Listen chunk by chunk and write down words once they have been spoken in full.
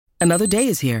Another day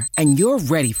is here, and you're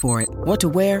ready for it. What to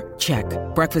wear? Check.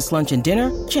 Breakfast, lunch, and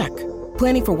dinner? Check.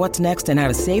 Planning for what's next and how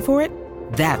to save for it?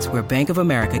 That's where Bank of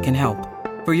America can help.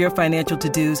 For your financial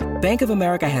to-dos, Bank of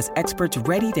America has experts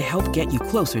ready to help get you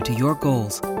closer to your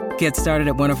goals. Get started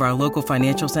at one of our local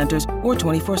financial centers or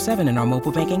 24/7 in our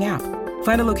mobile banking app.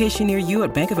 Find a location near you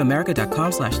at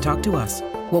bankofamerica.com/talktous.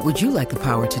 What would you like the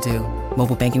power to do?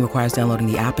 Mobile banking requires downloading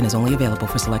the app and is only available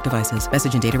for select devices.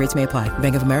 Message and data rates may apply.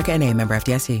 Bank of America N.A., member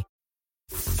FDIC.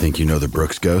 Think you know the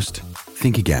Brooks Ghost?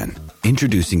 Think again.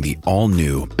 Introducing the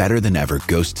all-new, better-than-ever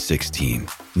Ghost 16.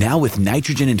 Now with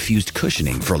nitrogen-infused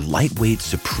cushioning for lightweight,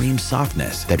 supreme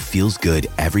softness that feels good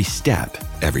every step,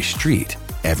 every street,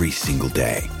 every single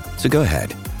day. So go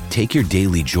ahead, take your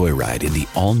daily joyride in the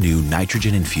all-new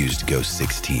nitrogen-infused Ghost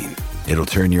 16. It'll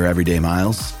turn your everyday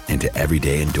miles into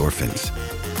everyday endorphins.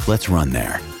 Let's run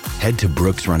there. Head to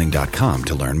brooksrunning.com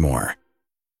to learn more.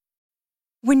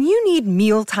 When you need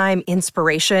mealtime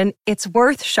inspiration, it's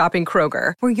worth shopping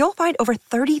Kroger, where you'll find over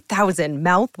 30,000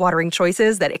 mouth-watering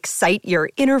choices that excite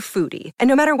your inner foodie. And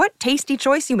no matter what tasty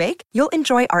choice you make, you'll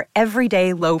enjoy our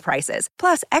everyday low prices,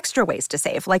 plus extra ways to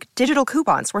save, like digital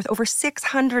coupons worth over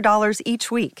 $600 each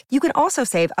week. You can also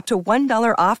save up to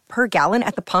 $1 off per gallon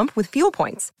at the pump with fuel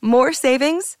points. More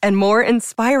savings and more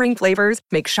inspiring flavors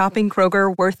make shopping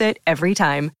Kroger worth it every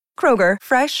time. Kroger,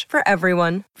 fresh for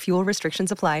everyone. Fuel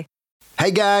restrictions apply.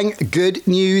 Hey gang, good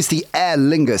news. The Aer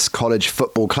Lingus College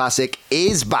Football Classic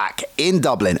is back in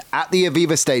Dublin at the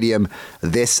Aviva Stadium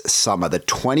this summer. The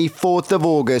 24th of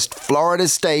August, Florida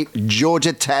State,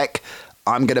 Georgia Tech.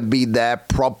 I'm going to be there.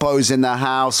 Propo's in the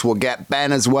house. We'll get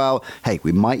Ben as well. Hey,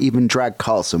 we might even drag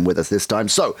Carlson with us this time.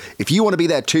 So if you want to be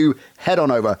there too, head on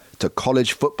over to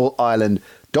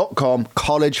collegefootballisland.com,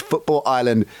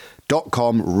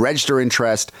 collegefootballisland.com. Register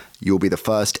interest. You'll be the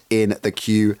first in the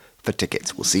queue for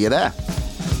tickets. We'll see you there.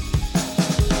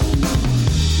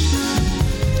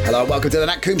 Hello, welcome to the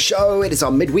Nat Coombs Show. It is our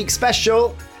midweek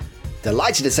special.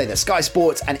 Delighted to say that Sky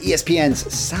Sports and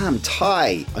ESPN's Sam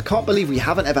Tighe. I can't believe we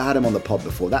haven't ever had him on the pod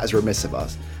before. That is remiss of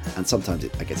us. And sometimes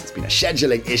I guess it's been a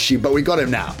scheduling issue, but we got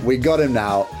him now.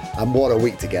 And what a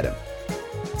week to get him.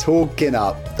 Talking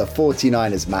up the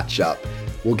 49ers matchup.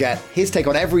 We'll get his take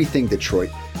on everything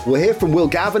Detroit. We'll hear from Will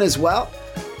Gavin as well.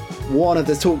 One of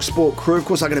the Talk Sport crew. Of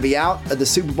course, I'm going to be out at the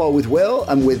Super Bowl with Will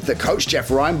and with the coach, Jeff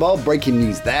Reinbold. Breaking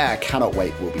news there. Cannot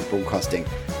wait. We'll be broadcasting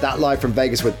that live from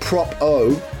Vegas with Prop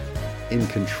O in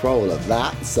control of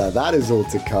that. So that is all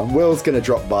to come. Will's going to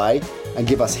drop by and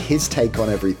give us his take on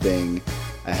everything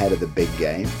ahead of the big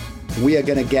game. We are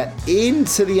going to get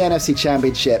into the NFC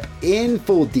Championship in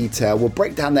full detail. We'll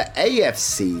break down the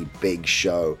AFC Big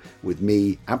Show with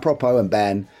me and Prop O and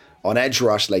Ben on Edge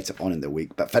Rush later on in the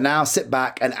week. But for now, sit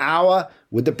back an hour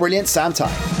with the brilliant Sam Tighe.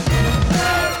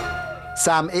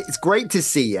 Sam, it's great to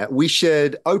see you. We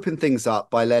should open things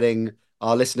up by letting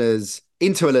our listeners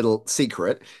into a little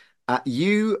secret.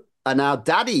 You are now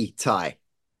Daddy Tighe.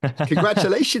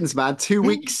 Congratulations, man. 2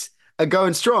 weeks ago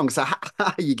and strong. So how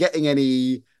are you getting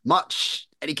any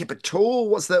kip at all?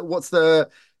 What's the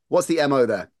MO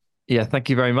there? Yeah, thank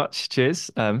you very much. Cheers.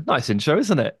 Nice intro,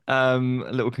 isn't it? A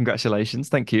little congratulations.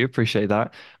 Thank you. Appreciate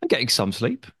that. I'm getting some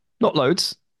sleep. Not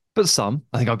loads, but some.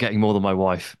 I think I'm getting more than my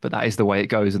wife, but that is the way it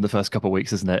goes in the first couple of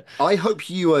weeks, isn't it? I hope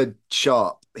you are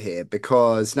sharp here,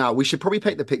 because now we should probably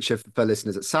paint the picture for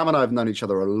listeners that Sam and I have known each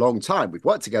other a long time. We've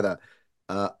worked together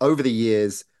over the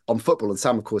years on football, and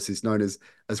Sam, of course, is known as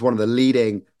one of the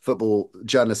leading football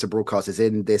journalists and broadcasters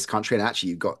in this country, and actually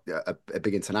you've got a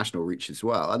big international reach as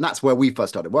well. And that's where we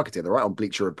first started working together, right, on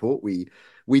Bleacher Report. We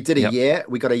did a year.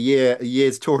 We got a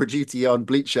year's tour of duty on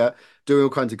Bleacher, doing all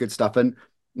kinds of good stuff, and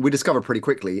we discovered pretty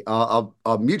quickly our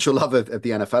mutual love of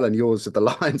the NFL, and yours of the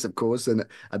Lions, of course, and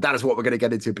that is what we're going to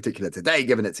get into in particular today,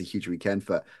 given it's a huge weekend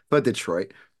for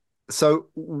Detroit. So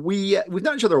we've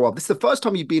known each other a while. This is the first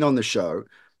time you've been on the show.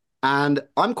 And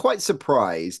I'm quite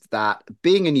surprised that,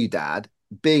 being a new dad,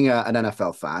 being an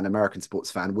NFL fan, American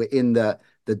sports fan, we're in the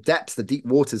depths, the deep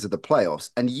waters of the playoffs,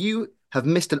 and you have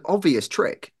missed an obvious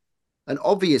trick,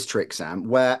 Sam,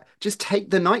 where just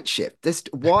take the night shift.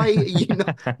 Why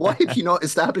have you not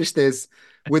established this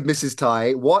with Mrs.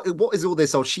 Tighe? What is all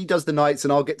this? Oh, she does the nights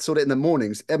and I'll get sorted in the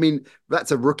mornings. I mean, that's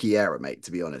a rookie error, mate,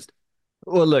 to be honest.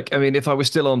 Well, look, I mean, if I was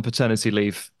still on paternity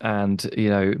leave and,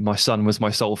 my son was my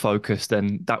sole focus,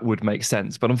 then that would make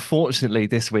sense. But unfortunately,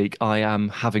 this week I am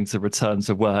having to return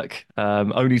to work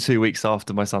only 2 weeks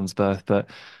after my son's birth. But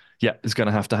yeah, it's going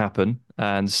to have to happen.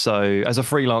 And so, as a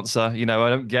freelancer, I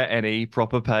don't get any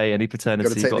proper pay, any Got to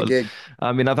paternity. take the gig.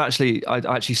 I mean, I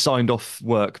actually signed off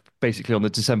work basically on the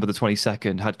December the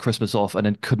 22nd, had Christmas off, and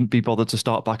then couldn't be bothered to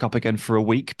start back up again for a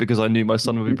week because I knew my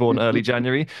son would be born early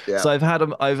January. Yeah. So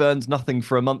I've earned nothing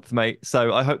for a month, mate.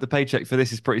 So I hope the paycheck for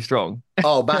this is pretty strong.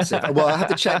 Oh, massive. Well, I have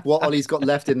to check what Ollie's got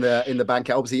left in the bank.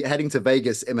 Obviously, heading to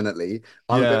Vegas imminently.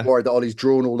 I'm a bit Yeah. worried that Ollie's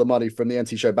drawn all the money from the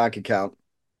NT Show bank account,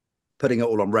 putting it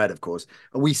all on red, of course.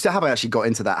 And we still haven't actually got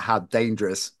into that how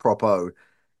dangerous Prop O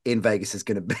in Vegas is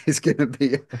going to be. Is going to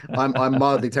be. I'm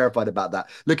mildly terrified about that.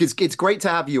 Look, it's great to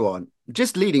have you on.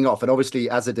 Just leading off, and obviously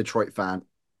as a Detroit fan,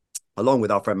 along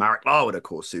with our friend Marek Larwood, of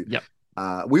course, who Yep.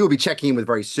 we will be checking in with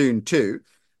very soon too.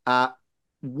 Uh,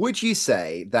 would you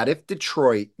say that if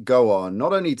Detroit go on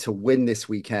not only to win this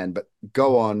weekend, but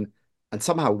go on and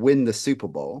somehow win the Super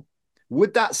Bowl,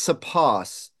 would that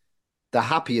surpass the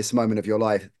happiest moment of your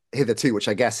life hitherto, which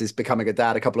I guess is becoming a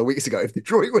dad a couple of weeks ago? If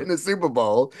Detroit win the Super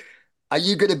Bowl, are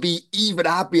you going to be even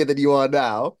happier than you are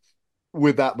now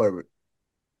with that moment?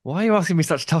 Why are you asking me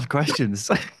such tough questions?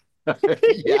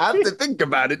 You have to think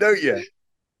about it, don't you?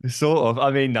 Sort of.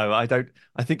 I mean, no, I don't.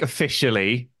 I think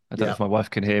officially, I don't know Yeah. if my wife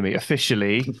can hear me.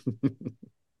 Officially,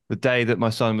 the day that my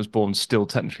son was born, still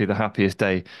technically the happiest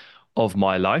day of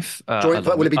my life. Joint,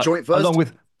 will it be joint Along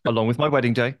first? with my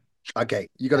wedding day. Okay,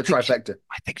 you got I a think she, trifecta.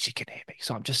 I think she can hear me,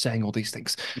 so I'm just saying all these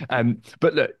things.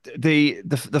 But look, the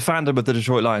fandom of the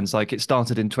Detroit Lions, like it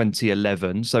started in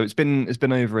 2011, so it's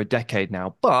been over a decade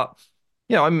now. But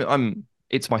I'm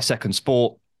it's my second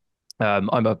sport. I'm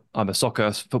a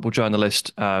soccer football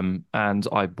journalist, and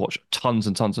I watch tons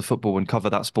and tons of football and cover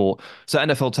that sport. So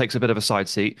NFL takes a bit of a side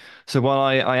seat. So while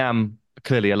I am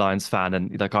clearly a Lions fan,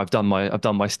 and like I've done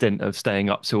my stint of staying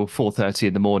up till 4:30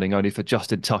 in the morning only for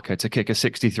Justin Tucker to kick a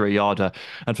 63-yarder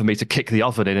and for me to kick the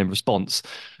oven in response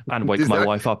and wake my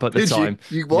wife up at the Did you? time.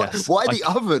 You what? Yes, Why the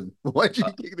oven? Why did you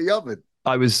kick the oven?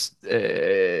 I was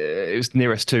it was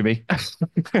nearest to me.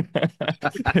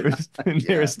 It was Yeah.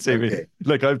 nearest to me. Okay.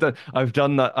 Look, I've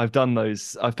done that. I've done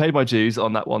those. I've paid my dues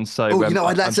on that one. Oh,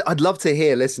 So I'd love to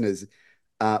hear listeners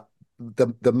uh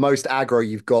the most aggro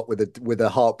you've got with a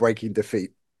heartbreaking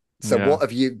defeat. So yeah. what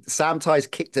have you? Sam Ty's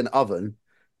kicked an oven.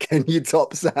 Can you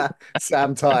top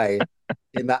Sam Ty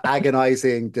in that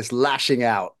agonizing, just lashing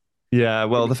out? Yeah,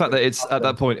 well, the fact that it's at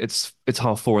that Yeah. point it's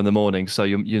 4:30 in the morning, so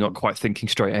you're not quite thinking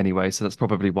straight anyway. So that's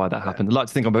probably why that happened. I like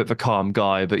to think I'm a bit of a calm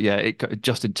guy, but yeah,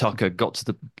 Justin Tucker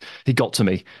he got to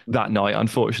me that night,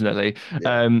 unfortunately.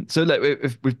 Yeah. So look,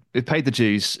 we've paid the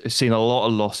dues. We've seen a lot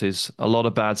of losses, a lot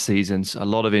of bad seasons, a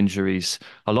lot of injuries,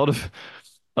 a lot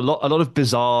of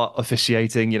bizarre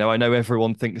officiating. I know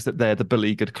everyone thinks that they're the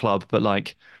beleaguered club, but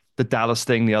like the Dallas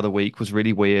thing the other week was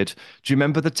really weird. Do you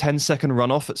remember the 10-second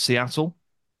runoff at Seattle?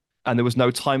 And there was no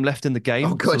time left in the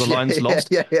Oh game, so God, the yeah, Lions yeah, lost.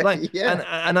 yeah, yeah, Like, yeah.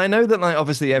 and I know that like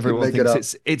obviously Couldn't everyone make it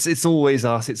thinks up. it's always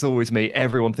us, it's always me.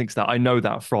 Everyone thinks that. I know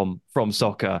that from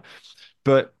soccer,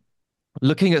 but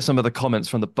looking at some of the comments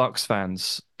from the Bucks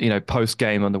fans, post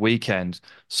game on the weekend,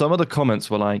 some of the comments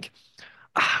were like,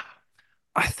 ah,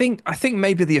 I think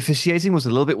maybe the officiating was a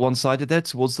little bit one-sided there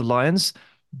towards the Lions,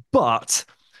 but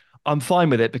I'm fine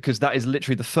with it because that is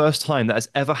literally the first time that has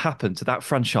ever happened to that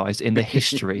franchise in the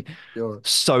history. Sure.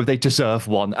 So they deserve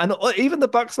one. And even the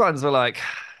Bucks fans were like,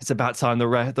 it's about time the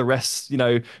rest,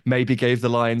 maybe gave the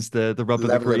Lions the rub of the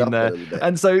Level it green up a there. little bit.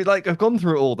 And so like I've gone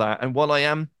through all that. And while I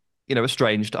am,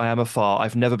 estranged, I am afar.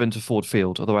 I've never been to Ford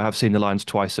Field, although I have seen the Lions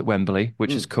twice at Wembley,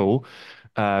 which is Mm. cool.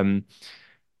 Um,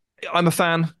 I'm a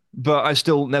fan, but I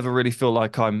still never really feel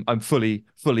like I'm fully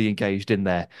engaged in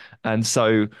there. And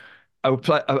so I would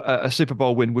play a Super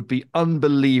Bowl win would be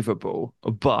unbelievable,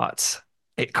 but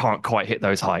it can't quite hit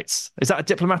those heights. Is that a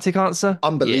diplomatic answer?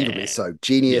 Unbelievably Yeah. so. Yeah.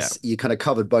 Genius. You kind of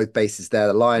covered both bases there.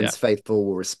 The Yeah. Lions faithful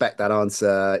will respect that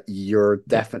answer. You're Yeah.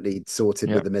 definitely sorted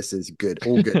with Yeah. the misses. Good.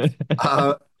 All good.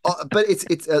 But it's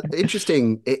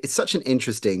interesting. It's such an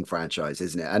interesting franchise,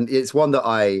 isn't it? And it's one that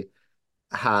I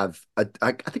have I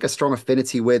think a strong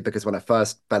affinity with because when I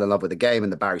first fell in love with the game in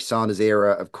the Barry Sanders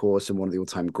era, of course, and one of the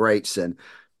all-time greats, and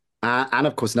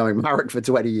of course knowing Marek for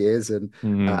 20 years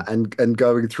Mhm. and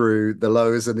going through the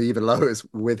lows and the even lows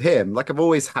with him, like I've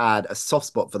always had a soft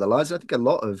spot for the Lions. I think a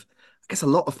lot of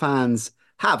fans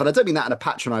have, and I don't mean that in a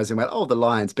patronizing way. Oh, the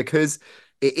Lions, because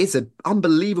it is an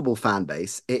unbelievable fan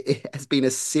base. It has been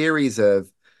a series of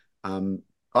um,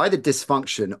 either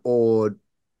dysfunction or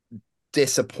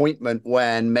disappointment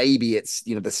when maybe it's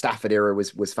the Stafford era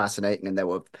was fascinating and there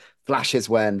were flashes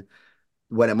when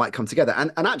it might come together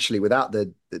and actually without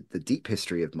the deep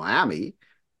history of Miami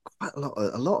quite a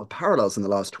lot of parallels in the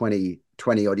last 20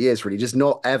 odd years, really, just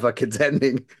not ever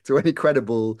contending to any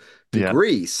credible Yeah,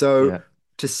 degree. So yeah.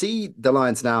 to see the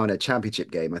Lions now in a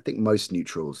championship game, I think most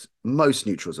neutrals are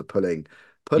Yeah.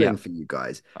 pulling for you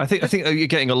guys. I Just think you're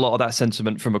getting a lot of that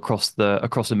sentiment from across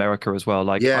America as well.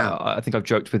 Like yeah, I think I've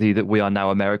joked with you that we are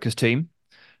now America's team.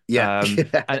 yeah,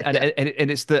 yeah.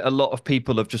 And it's that a lot of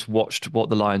people have just watched what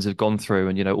the Lions have gone through,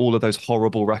 and all of those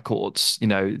horrible records,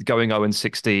 going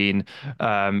 0-16,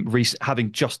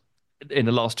 having just in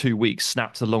the last 2 weeks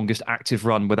snapped the longest active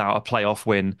run without a playoff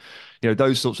win,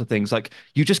 those sorts of things. Like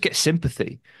you just get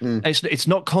sympathy. Mm, And it's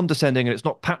not condescending and it's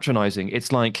not patronizing.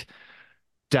 It's like,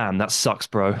 damn, that sucks,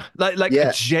 bro. Like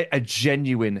yeah. a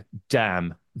genuine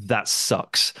damn, that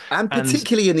sucks. And And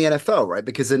particularly in the NFL, right?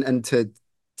 Because and to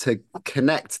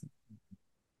connect,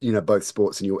 both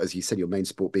sports and as you said, your main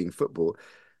sport being football.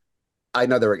 I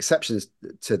know there are exceptions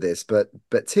to this, but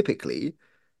typically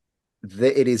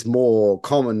it is more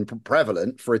common,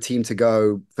 prevalent for a team to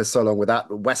go for so long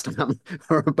without West Ham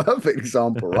are a perfect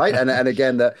example, right? And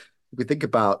again, that if we think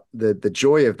about the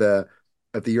joy of the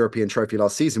European trophy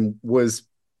last season was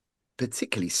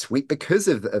particularly sweet because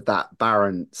of that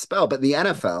barren spell. But the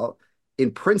NFL,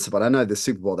 in principle, I know the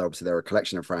Super Bowl, obviously there are a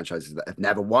collection of franchises that have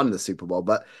never won the Super Bowl,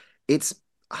 but it's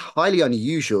highly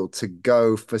unusual to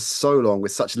go for so long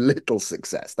with such little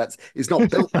success. It's not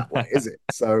built that way, is it?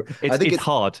 So I it's think it's it's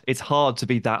hard. It's hard to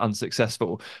be that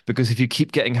unsuccessful because if you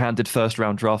keep getting handed first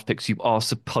round draft picks, you are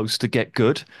supposed to get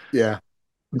good. yeah,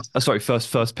 Sorry,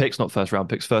 first picks, not first round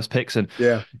picks, first picks, and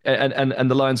yeah. and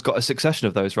the Lions got a succession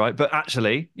of those, right? But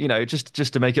actually,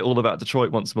 just to make it all about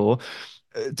Detroit once more,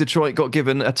 Detroit got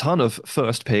given a ton of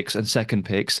first picks and second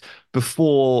picks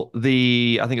before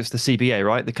I think it's the CBA,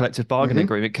 right? The collective bargaining Hmm.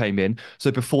 agreement came in.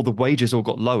 So before the wages all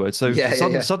got lowered. So Yeah, yeah,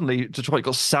 yeah. suddenly Detroit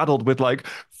got saddled with like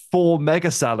four mega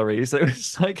salaries. It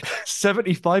was like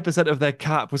 75% of their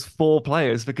cap was four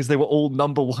players because they were all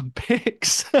number one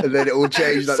picks. And then it all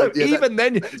changed. So Yeah, even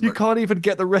then, that is you right. can't even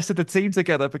get the rest of the team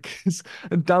together because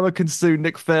Ndamukong Suh,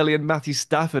 Nick Fairley, and Matthew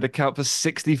Stafford account for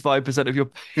 65% of your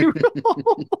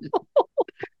payroll.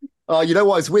 Oh, you know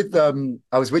what?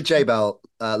 I was with J Bell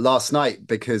last night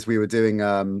because we were doing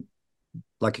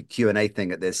like a Q&A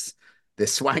thing at this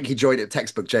swanky joint at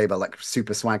Textbook J Bell, like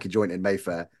super swanky joint in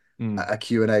Mayfair, Mm, a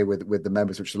Q&A with the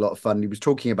members, which was a lot of fun. He was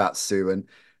talking about Sue, and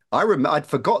I'd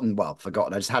forgotten. I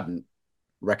just hadn't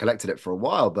recollected it for a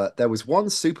while, but there was one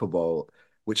Super Bowl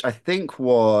which I think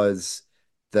was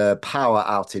the power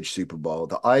outage Super Bowl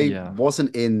that I yeah.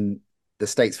 wasn't in the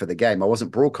States for the game. I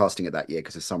wasn't broadcasting it that year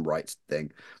because of some rights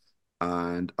thing.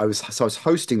 And I was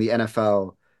hosting the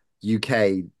NFL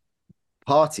UK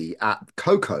party at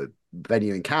Coco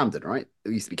venue in Camden, right?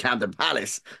 It used to be Camden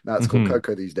Palace. Now it's called Hmm.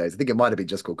 Coco these days. I think it might have been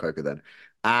just called Coco then.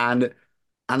 And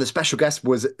and the special guest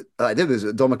was I think it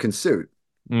was Dominican Sue,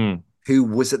 Mm, who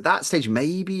was at that stage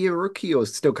maybe a rookie or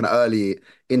still kind of early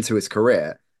into his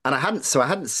career. And I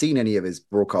hadn't seen any of his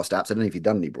broadcast apps. I don't know if he'd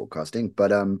done any broadcasting,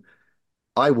 but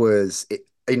I was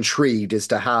intrigued as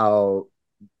to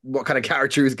what kind of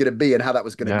character he was going to be and how that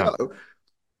was going to yeah. go.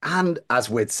 And as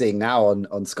we're seeing now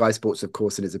on Sky Sports, of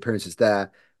course, in his appearances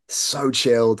there, so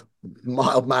chilled,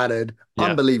 mild mannered, Yeah.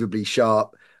 unbelievably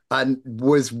sharp, and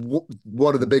was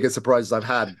one of the biggest surprises I've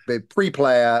had.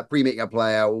 Pre-player, pre-meeting a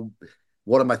player,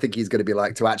 what am I thinking he's going to be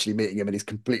like to actually meeting him? And he's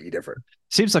completely different.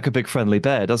 Seems like a big friendly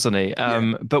bear, doesn't he?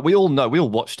 Yeah. But we all know, we all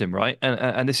watched him, right?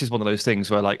 And this is one of those things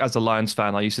where, like, as a Lions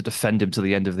fan, I used to defend him to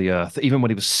the end of the earth. Even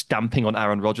when he was stamping on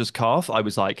Aaron Rodgers' calf, I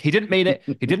was like, he didn't mean it.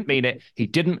 He didn't mean it. He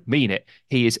didn't mean it.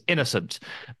 He is innocent.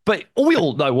 But we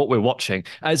all know what we're watching.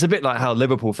 And it's a bit like how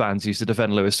Liverpool fans used to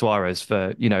defend Luis Suarez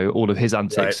for, all of his Right.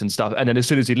 antics and stuff. And then as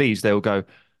soon as he leaves, they'll go,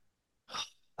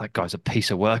 that guy's a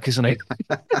piece of work, isn't he?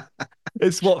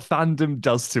 It's what fandom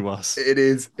does to us. It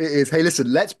is. It is. Hey,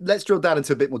 listen, let's drill down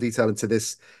into a bit more detail into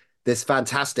this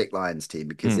fantastic Lions team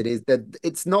because Mm,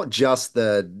 it's not just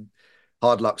the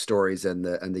hard luck stories and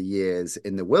the years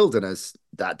in the wilderness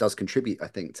that does contribute, I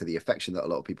think, to the affection that a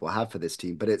lot of people have for this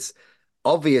team, but it's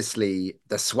obviously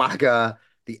the swagger,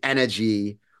 the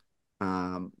energy,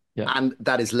 yeah. and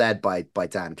that is led by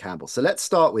Dan Campbell. So let's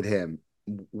start with him.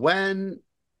 When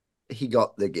he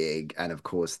got the gig, and of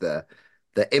course the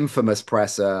infamous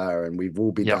presser, and we've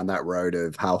all been Yeah. down that road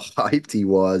of how hyped he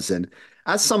was. And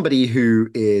as somebody who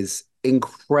is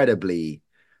incredibly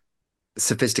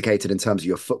sophisticated in terms of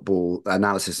your football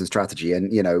analysis and strategy,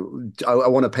 and I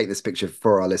want to paint this picture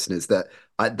for our listeners that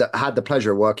had the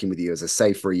pleasure of working with you as a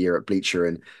save for a year at Bleacher,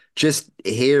 and just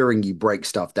hearing you break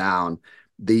stuff down,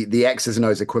 the X's and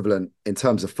O's equivalent in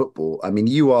terms of football. I mean,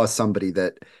 you are somebody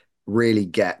that really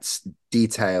gets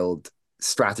detailed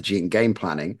strategy and game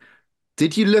planning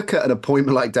Did you look at an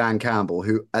appointment like Dan Campbell,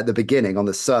 who at the beginning on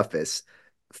the surface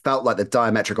felt like the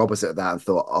diametric opposite of that and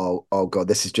thought, oh God,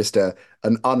 this is just an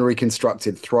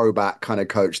unreconstructed throwback kind of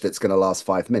coach that's going to last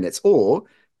 5 minutes? Or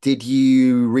did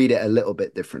you read it a little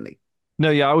bit differently?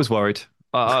 No, yeah, I was worried.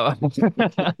 I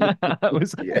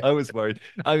was Yeah. I was worried.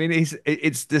 I mean,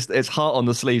 it's just it's heart on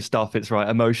the sleeve stuff. It's right,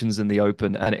 emotions in the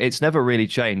open, and it's never really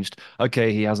changed.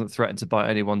 Okay, he hasn't threatened to bite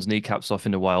anyone's kneecaps off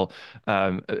in a while.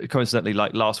 Coincidentally,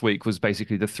 like last week was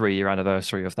basically the 3 year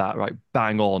anniversary of that. Right,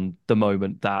 bang on the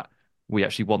moment that we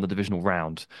actually won the divisional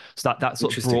round. So that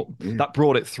sort of Interesting. Yeah.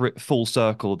 brought it full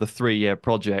circle. The 3 year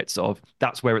project of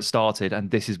that's where it started, and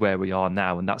this is where we are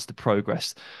now, and that's the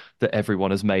progress that everyone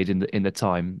has made in the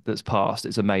time that's passed.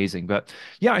 It's amazing. But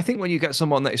yeah, I think when you get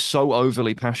someone that is so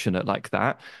overly passionate like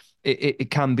that,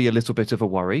 it can be a little bit of a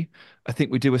worry. I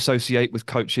think we do associate with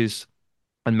coaches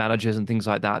and managers and things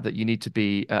like that that you need to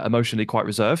be emotionally quite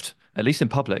reserved, at least in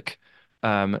public,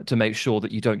 to make sure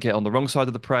that you don't get on the wrong side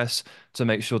of the press, to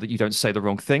make sure that you don't say the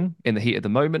wrong thing in the heat of the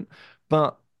moment.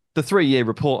 But the 3 year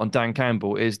report on Dan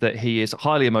Campbell is that he is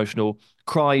highly emotional,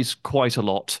 cries quite a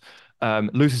lot,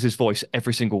 loses his voice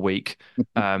every single week,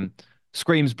 um,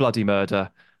 screams bloody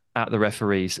murder at the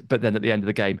referees, but then at the end of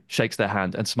the game shakes their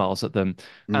hand and smiles at them.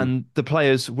 Mm. And the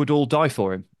players would all die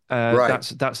for him. Right.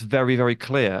 That's very, very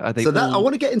clear. Are they So that I all?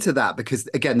 want to get into that because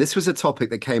again, this was a topic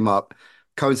that came up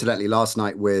coincidentally last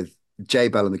night with Jay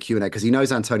Bell in the Q&A because he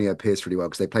knows Antonio Pierce really well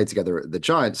because they played together at the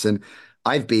Giants. And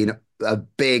I've been a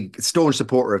big staunch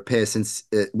supporter of Pierce since,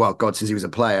 well, God, since he was a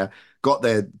player, got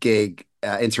the gig,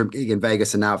 interim gig in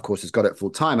Vegas, and now, of course, has got it full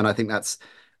time. And I think that's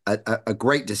a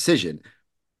great decision,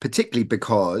 particularly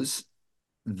because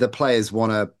the players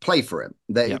want to play for him.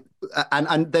 Yeah.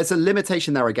 And there's a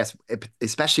limitation there, I guess,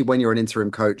 especially when you're an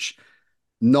interim coach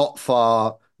not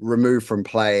far removed from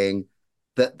playing,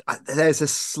 that there's a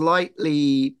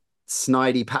slightly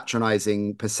snidey,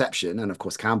 patronizing perception. And of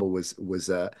course, Campbell was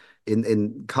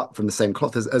in cut from the same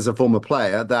cloth as a former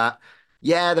player. That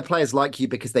yeah, the players like you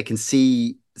because they can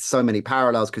see so many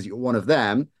parallels because you're one of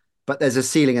them. But there's a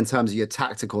ceiling in terms of your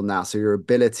tactical now, so your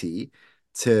ability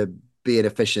to be an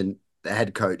efficient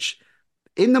head coach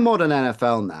in the modern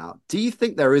NFL now, do you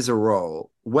think there is a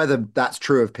role, whether that's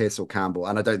true of Pierce or Campbell,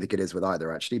 and I don't think it is with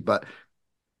either actually, but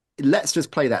let's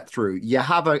just play that through. You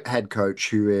have a head coach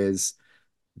who is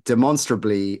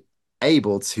demonstrably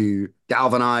able to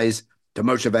galvanize, to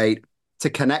motivate, to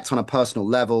connect on a personal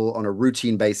level, on a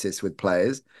routine basis with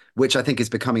players, which I think is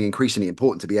becoming increasingly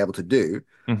important to be able to do,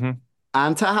 Hmm.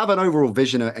 and to have an overall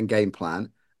vision and game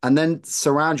plan, and then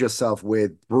surround yourself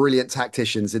with brilliant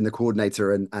tacticians in the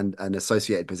coordinator and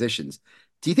associated positions.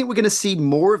 Do you think we're going to see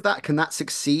more of that? Can that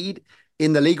succeed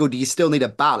in the league, or do you still need a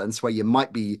balance where you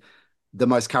might be the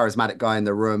most charismatic guy in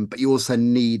the room, but you also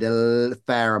need a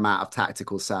fair amount of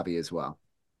tactical savvy as well?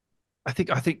 I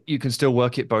think you can still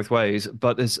work it both ways,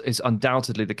 but it's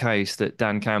undoubtedly the case that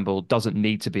Dan Campbell doesn't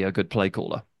need to be a good play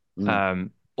caller.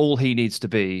 Mm, All he needs to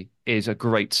be is a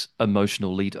great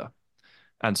emotional leader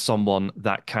and someone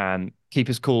that can keep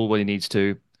his cool when he needs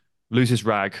to, lose his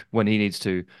rag when he needs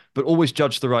to, but always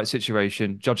judge the right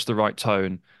situation, judge the right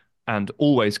tone, and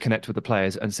always connect with the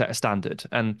players and set a standard.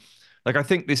 And like I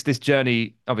think this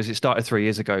journey obviously it started 3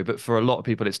 years ago, but for a lot of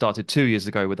people it started 2 years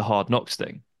ago with the hard knocks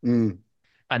thing, mm,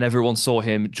 and everyone saw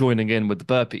him joining in with the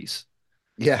burpees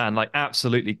yeah. and like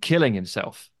absolutely killing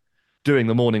himself doing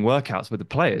the morning workouts with the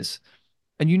players.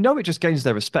 And you know it just gains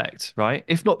their respect, right?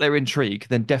 If not their intrigue,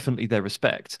 then definitely their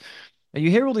respect. And you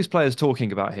hear all these players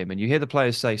talking about him, and you hear the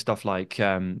players say stuff like,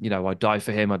 I'd die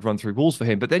for him, I'd run through walls for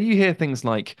him. But then you hear things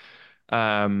like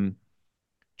um,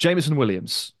 Jameson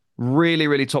Williams, really,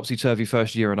 really topsy-turvy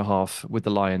first year and a half with the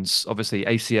Lions. Obviously,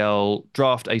 ACL,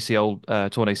 draft ACL,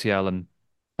 torn ACL, and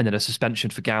then a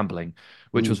suspension for gambling,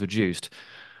 which Mm, was reduced.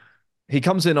 He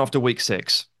comes in after week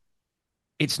 6.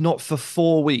 It's not for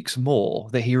 4 weeks more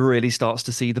that he really starts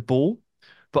to see the ball.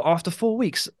 But after 4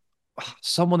 weeks,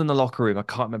 someone in the locker room, I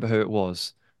can't remember who it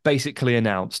was, basically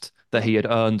announced that he had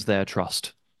earned their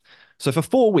trust. So for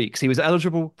 4 weeks, he was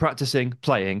eligible, practicing,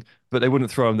 playing, but they wouldn't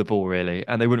throw him the ball really,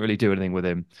 and they wouldn't really do anything with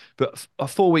him. But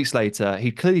 4 weeks later,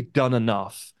 he'd clearly done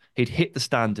enough. He'd hit the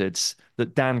standards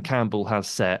that Dan Campbell has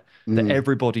set that mm,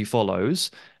 everybody follows.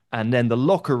 And then the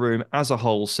locker room as a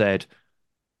whole said,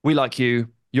 we like you,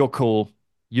 you're cool,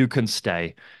 you can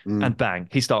stay. mm. And bang,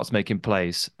 he starts making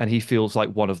plays and he feels like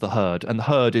one of the herd. And the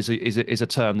herd is a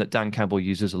term that Dan Campbell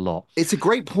uses a lot. It's a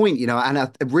great point, and I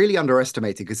really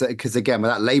underestimated because again,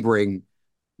 without laboring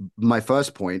my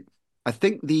first point, I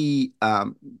think the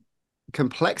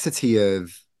complexity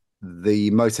of the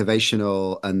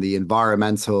motivational and the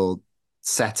environmental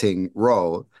setting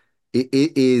role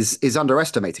it is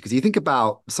underestimated because you think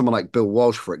about someone like Bill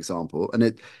Walsh, for example,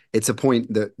 and it's a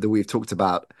point that we've talked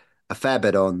about a fair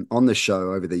bit on the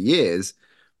show over the years.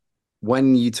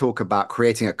 When you talk about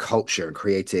creating a culture and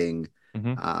creating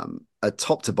Hmm. a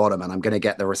top to bottom, and I'm going to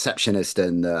get the receptionist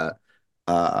and the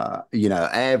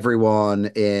everyone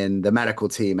in the medical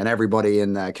team and everybody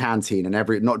in the canteen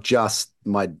and not just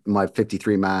my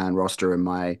 53 man roster and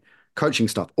my coaching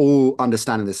staff all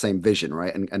understanding the same vision,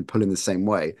 right? And pulling the same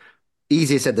way.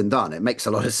 Easier said than done. It makes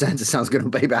a lot of sense. It sounds good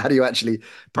on paper. How do you actually Yeah.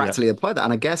 practically apply that?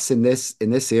 And I guess in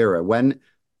this era when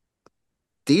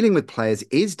dealing with players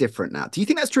is different now. Do you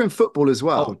think that's true in football as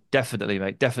well? Oh, definitely,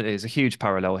 mate. Definitely, there's a huge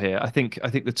parallel here. I think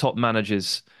the top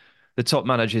managers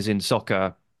in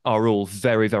soccer are all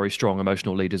very, very strong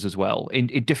emotional leaders as well, in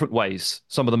different ways.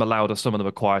 Some of them are louder, some of them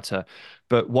are quieter.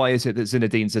 But why is it that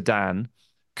Zinedine Zidane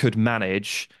could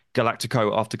manage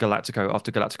Galactico after Galactico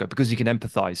after Galactico? Because he can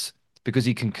empathize, because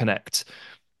he can connect.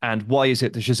 And why is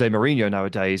it that Jose Mourinho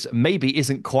nowadays maybe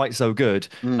isn't quite so good?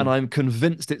 And Mm, I'm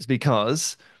convinced it's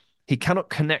because he cannot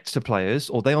connect to players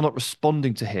or they are not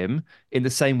responding to him in the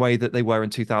same way that they were in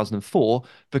 2004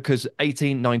 because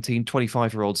 18, 19,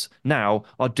 25-year-olds now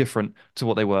are different to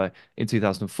what they were in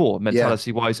 2004. yeah.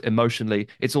 Mentality wise, emotionally,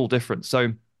 it's all different.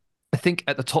 So I think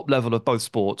at the top level of both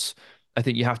sports, I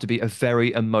think you have to be a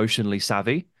very emotionally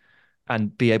savvy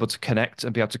and be able to connect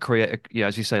and be able to create, yeah,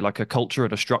 as you say, like a culture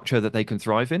and a structure that they can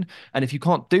thrive in. And if you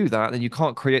can't do that, then you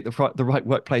can't create the right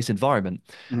workplace environment.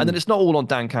 And then Mm, it's not all on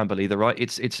Dan Campbell either, right?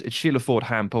 It's Sheila Ford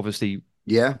Hamp, obviously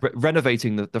yeah.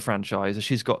 renovating the franchise.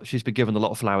 She's been given a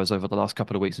lot of flowers over the last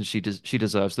couple of weeks, and she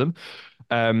deserves them,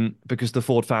 because the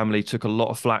Ford family took a lot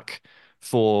of flack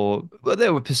for well, they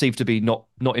were perceived to be not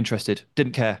interested,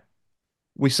 didn't care.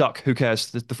 We suck. Who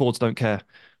cares? The Fords don't care.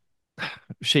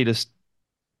 Sheila's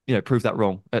prove that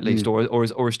wrong at least, Mm.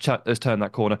 or has turned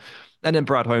that corner. And then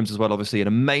Brad Holmes as well, obviously an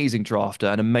amazing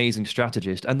drafter, an amazing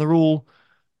strategist, and they're all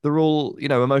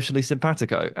emotionally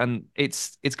simpatico, and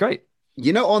it's great.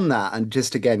 On that, and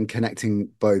just again connecting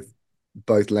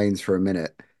both lanes for a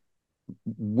minute,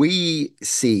 we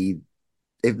see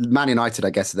if Man United, I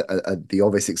guess, are the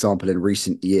obvious example in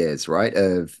recent years, right?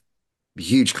 Of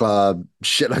huge club,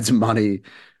 shitloads of money,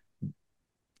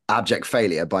 abject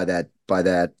failure by their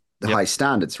high Yep.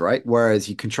 standards, right? Whereas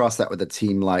you contrast that with a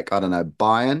team like, I don't know,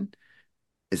 Bayern.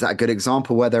 Is that a good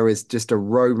example where there is just a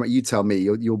road? You tell me,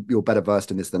 you're better versed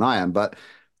in this than I am, but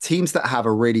teams that have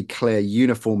a really clear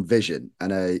uniform vision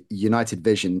and a united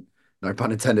vision, no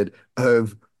pun intended,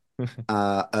 of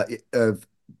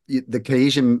the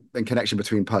cohesion and connection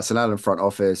between personnel and front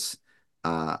office,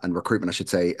 and recruitment, I should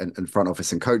say, and front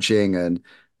office and coaching, and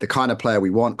the kind of player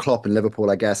we want. Klopp in Liverpool,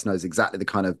 I guess, knows exactly the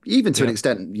kind of, even to an Yep.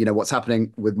 extent, what's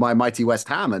happening with my mighty West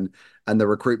Ham and the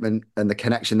recruitment and the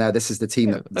connection there. This is the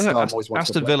team Yeah, that Stardom always wants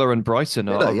to Aston play. Villa and Brighton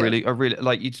are, Villa, are yeah. really are really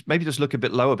like you maybe just look a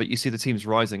bit lower, but you see the teams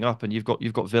rising up, and you've got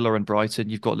Villa and Brighton,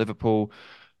 you've got Liverpool.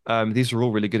 These are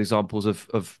all really good examples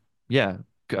of yeah,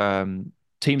 um,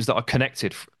 teams that are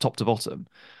connected top to bottom.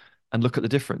 And look at the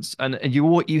difference. And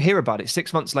you hear about it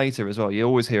 6 months later as well. You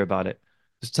always hear about it.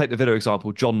 Just take the video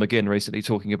example. John McGinn recently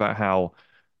talking about how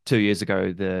 2 years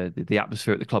ago the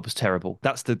atmosphere at the club was terrible.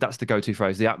 That's the go-to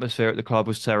phrase. The atmosphere at the club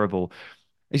was terrible.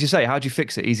 As you say, how do you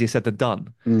fix it? Easier said than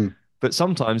done. Mm, But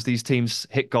sometimes these teams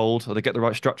hit gold or they get the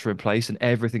right structure in place and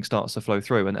everything starts to flow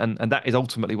through. And that is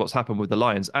ultimately what's happened with the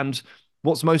Lions. And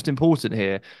what's most important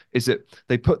here is that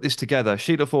they put this together.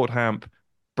 Sheila Ford Hamp,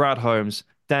 Brad Holmes,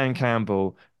 Dan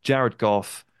Campbell, Jared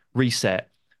Goff, reset.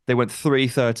 They went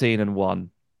 3-13-1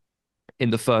 in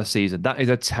the first season. That is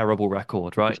a terrible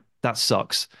record, right? That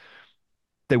sucks.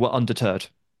 They were undeterred.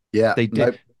 yeah, They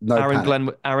did. no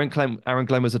panic. Aaron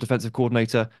Glenn was a defensive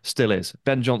coordinator, still is.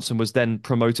 Ben Johnson was then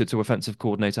promoted to offensive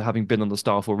coordinator, having been on the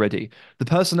staff already. The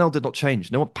personnel did not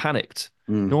change. No one panicked.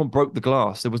 Mm, No one broke the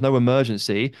glass. There was no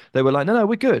emergency. They were like, no,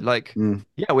 we're good. Like, mm,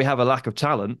 yeah, we have a lack of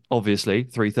talent, obviously,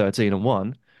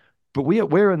 3-13-1, but we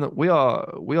are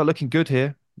looking good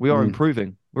here. We are mm.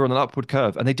 improving. We're on an upward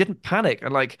curve. And they didn't panic.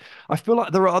 And like, I feel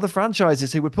like there are other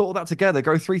franchises who would put all that together,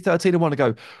 go 3-13-1 and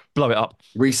go, blow it up.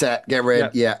 Reset, get Yeah.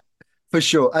 rid. Yeah, for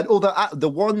sure. And although the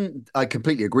one, I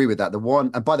completely agree with that. The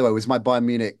one, and by the way, was my Bayern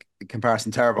Munich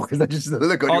comparison terrible? Because I just the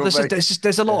look on Oh, your face.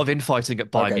 there's a lot Yeah. of infighting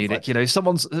at Bayern Okay, fine.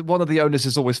 Munich. One of the owners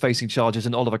is always facing charges,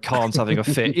 and Oliver Kahn's having a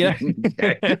fit. Yeah,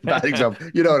 bad example.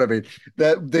 You know what I mean?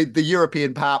 The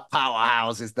European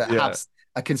powerhouses that have Yeah.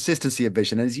 a consistency of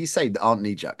vision, and as you say, that aren't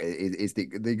knee jerk is the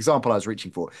example I was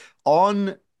reaching for.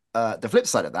 On the flip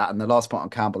side of that, and the last part on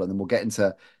Campbell, and then we'll get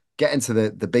into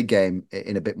the big game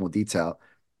in a bit more detail.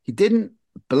 He didn't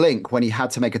blink when he had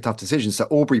to make a tough decision. So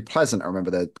Aubrey Pleasant, I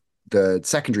remember the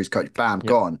secondaries coach, bam, Yep.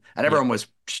 gone, and Yep. everyone was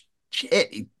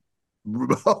shit,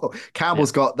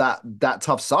 Campbell's Yeah. got that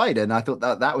tough side, and I thought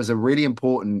that was a really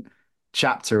important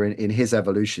chapter in his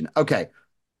evolution. Okay,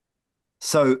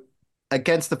 so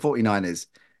against the 49ers,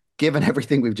 given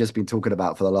everything we've just been talking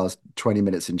about for the last 20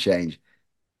 minutes and change,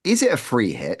 is it a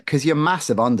free hit because you're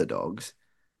massive underdogs,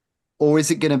 or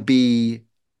is it going to be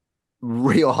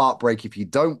real heartbreak if you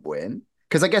don't win?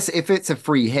 Because I guess if it's a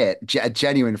free hit, a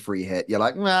genuine free hit, you're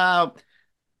like, well,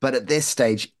 but at this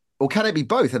stage, or can it be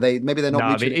both? Are they maybe they're No, not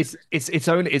I mean mutually?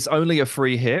 it's only a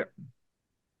free hit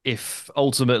if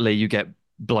ultimately you get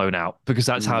blown out because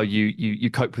that's how Mm, you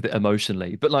cope with it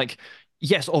emotionally. But like,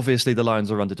 yes, obviously the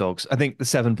Lions are underdogs. I think the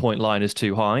 7 point line is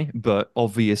too high, but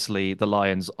obviously the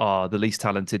Lions are the least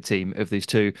talented team of these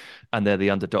two, and they're the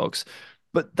underdogs.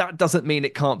 But that doesn't mean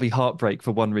it can't be heartbreak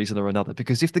for one reason or another.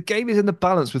 Because if the game is in the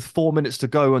balance with 4 minutes to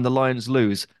go and the Lions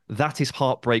lose, that is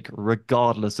heartbreak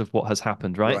regardless of what has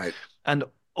happened, right? right. And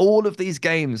all of these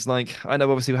games, like I know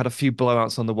obviously we had a few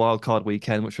blowouts on the wild card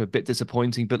weekend, which were a bit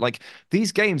disappointing, but like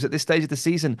these games at this stage of the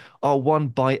season are won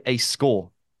by a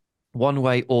score, one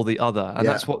way or the other. And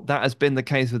Yeah. that's what that has been the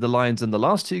case with the Lions in the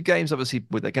last two games. Obviously,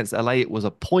 with against LA, it was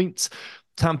a point.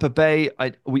 Tampa Bay,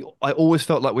 I always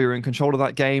felt like we were in control of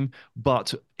that game,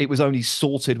 but it was only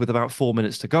sorted with about 4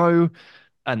 minutes to go.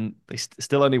 And they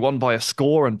still only won by a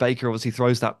score. And Baker obviously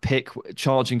throws that pick,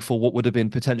 charging for what would have been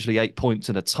potentially 8 points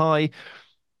in a tie.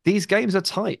 These games are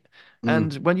tight, Mm.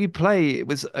 and when you play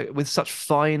with such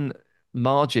fine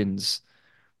margins,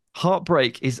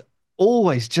 heartbreak is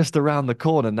always just around the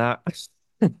corner now.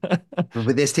 But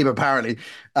with this team, apparently,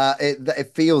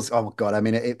 it feels. Oh God! I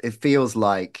mean, it feels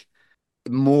like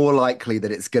more likely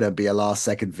that it's going to be a last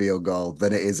second field goal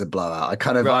than it is a blowout. I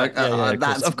kind of, Right. Yeah. Yeah. Of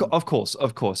course. that's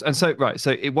Of course. And so, right.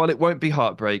 So, while it won't be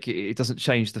heartbreak, it doesn't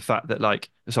change the fact that, like,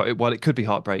 sorry, while it could be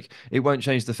heartbreak, it won't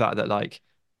change the fact that, like,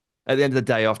 at the end of the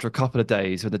day, after a couple of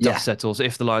days when the yeah, dust settles,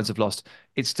 if the Lions have lost,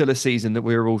 it's still a season that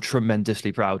we're all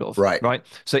tremendously proud of, right. right?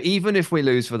 So even if we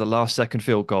lose for the last second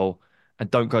field goal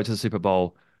and don't go to the Super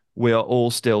Bowl, we are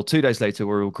all still 2 days later,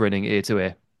 we're all grinning ear to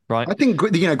ear, right? I think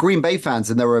Green Bay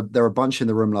fans, and there were a bunch in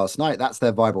the room last night. That's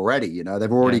their vibe already.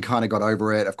 They've already Yeah. kind of got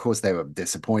over it. Of course, they were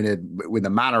disappointed with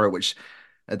the manner at which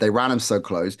they ran them so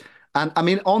close. And I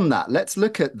mean, on that, let's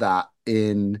look at that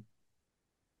in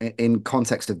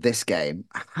context of this game.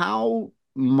 How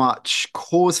much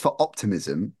cause for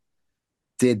optimism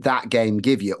did that game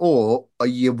give you? Or are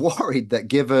you worried that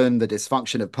given the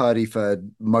dysfunction of Purdy for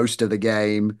most of the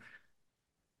game,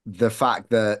 the fact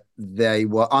that they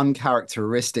were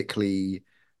uncharacteristically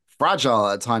fragile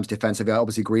at times defensively?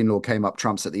 Obviously, Greenlaw came up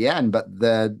trumps at the end, but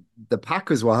the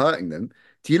Packers were hurting them.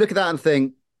 Do you look at that and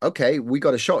think, okay, we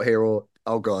got a shot here, or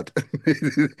oh God,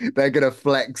 they're gonna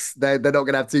flex. They're not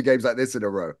gonna have two games like this in a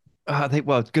row. I think,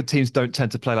 well, good teams don't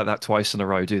tend to play like that twice in a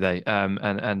row, do they?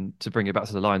 And to bring it back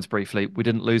to the Lions briefly, we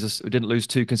didn't lose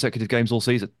two consecutive games all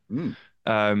season. Mm,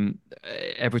 Um,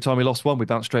 every time we lost one, we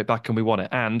bounced straight back and we won it.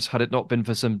 And had it not been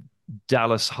for some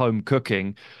Dallas home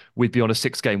cooking, we'd be on a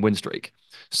 6 game win streak.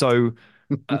 So,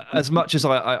 as much as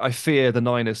I fear the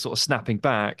Niners sort of snapping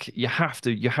back, you have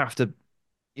to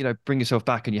bring yourself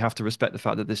back, and you have to respect the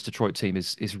fact that this Detroit team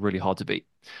is really hard to beat,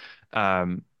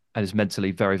 and is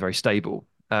mentally very very stable.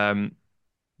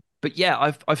 But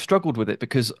yeah, I've struggled with it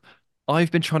because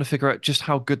I've been trying to figure out just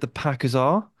how good the Packers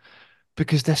are,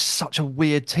 because they're such a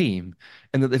weird team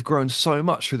and that they've grown so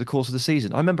much through the course of the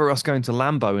season. I remember us going to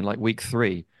Lambeau in like week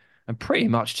 3 and pretty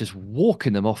much just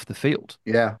walking them off the field.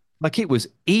 yeah, Like it was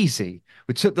easy.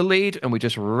 We took the lead and we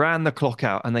just ran the clock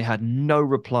out, and they had no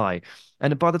reply.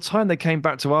 And by the time they came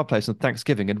back to our place on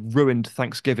Thanksgiving and ruined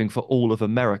Thanksgiving for all of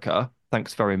America,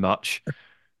 thanks very much,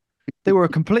 they were a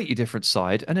completely different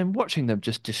side. And then watching them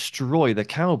just destroy the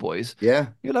Cowboys, yeah.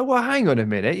 you're like, well, hang on a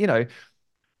minute,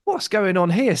 what's going on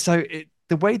here? So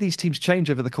the way these teams change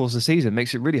over the course of the season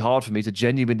makes it really hard for me to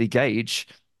genuinely gauge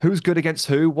who's good against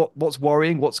who, what's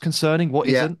worrying, what's concerning, what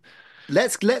Yeah. isn't.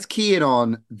 Let's key in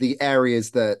on the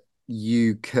areas that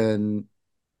you can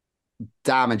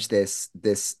damage this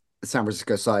San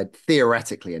Francisco side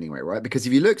theoretically anyway, right? Because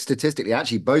if you look statistically,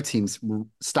 actually both teams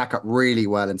stack up really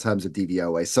well in terms of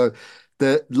DVOA. So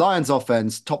the Lions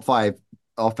offense, top 5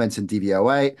 offense in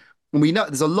DVOA. And we know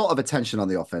there's a lot of attention on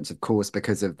the offense, of course,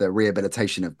 because of the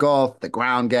rehabilitation of Goff, the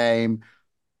ground game,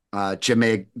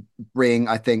 Jameer Ring,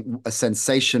 I think a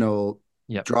sensational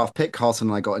Yep. draft pick. Carson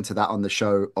and I got into that on the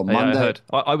show on Yeah, I Monday. heard.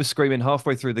 I was screaming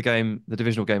halfway through the game, the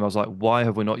divisional game. I was like, why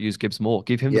have we not used Gibbs more?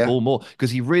 Give him the Yeah. ball more.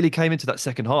 Because he really came into that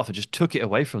second half and just took it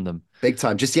away from them. Big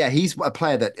time. Just, yeah, he's a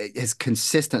player that has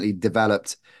consistently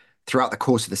developed throughout the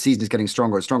course of the season is getting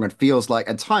stronger and stronger, and feels like,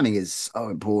 and timing is so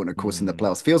important, of course, in the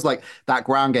playoffs. Feels like that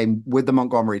ground game with the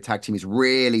Montgomery tag team is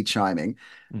really chiming.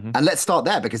 Mm-hmm. And let's start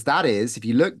there, because that is, if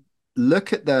you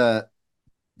look at the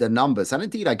numbers, and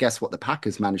indeed, I guess what the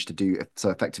Packers managed to do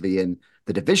so effectively in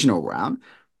the divisional round,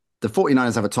 the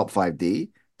 49ers have a top 5D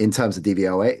in terms of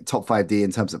DVOA, top 5D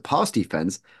in terms of pass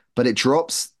defense, but it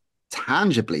drops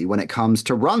tangibly when it comes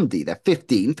to run D. They're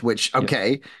 15th, which,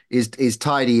 okay, is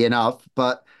tidy enough,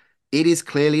 but it is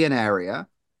clearly an area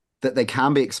that they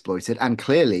can be exploited, and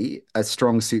clearly a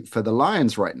strong suit for the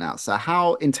Lions right now. So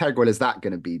how integral is that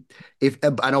going to be?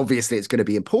 And obviously it's going to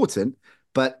be important,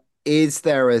 but is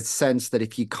there a sense that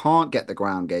if you can't get the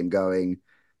ground game going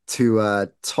to a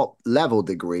top level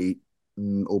degree,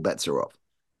 all bets are off?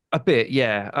 A bit,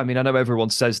 yeah. I mean, I know everyone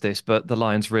says this, but the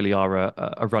Lions really are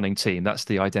a running team. That's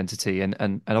the identity,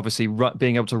 and obviously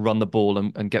being able to run the ball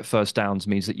and get first downs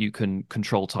means that you can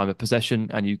control time of possession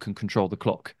and you can control the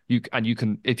clock. You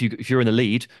can if you're in a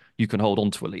lead, you can hold on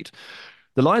to a lead.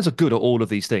 The Lions are good at all of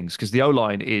these things because the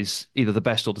O-line is either the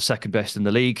best or the second best in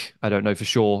the league. I don't know for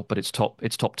sure, but it's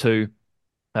top two.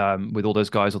 With all those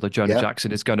guys, although Jonah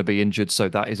Jackson is going to be injured, so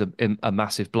that is a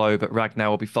massive blow. But Ragnar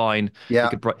will be fine. Yeah,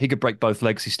 he could break both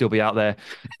legs; he'd still be out there.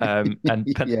 And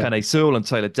Penei Sewell and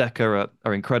Taylor Decker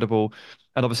are incredible.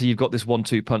 And obviously, you've got this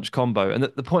 1-2 punch combo. And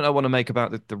the point I want to make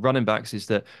about the running backs is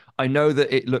that I know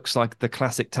that it looks like the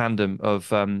classic tandem of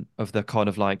the kind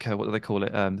of like what do they call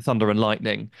it, thunder and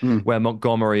lightning, where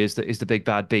Montgomery is the big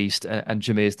bad beast and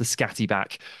Jameer is the scatty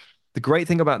back. The great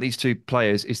thing about these two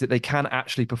players is that they can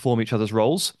actually perform each other's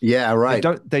roles. Yeah, right.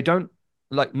 They don't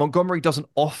like Montgomery doesn't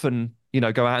often,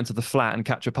 go out into the flat and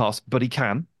catch a pass, but he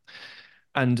can.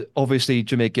 And obviously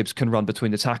Jameer Gibbs can run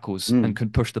between the tackles and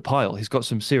can push the pile. He's got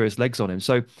some serious legs on him.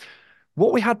 So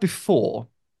what we had before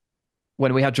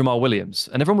when we had Jamal Williams,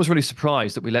 and everyone was really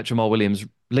surprised that we let Jamal Williams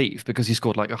leave because he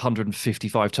scored like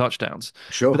 155 touchdowns.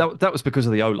 Sure. But that was because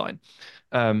of the O-line.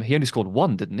 He only scored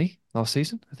one, didn't he, last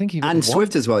season? I think he and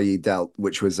Swift as well. You dealt,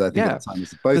 which was at the time.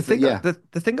 Both.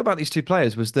 The thing about these two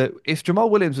players was that if Jamal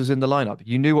Williams was in the lineup,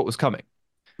 you knew what was coming,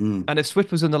 and if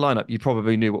Swift was in the lineup, you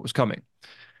probably knew what was coming.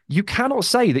 You cannot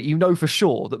say that you know for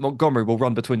sure that Montgomery will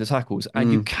run between the tackles,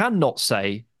 and you cannot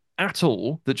say at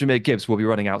all that Jameer Gibbs will be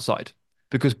running outside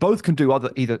because both can do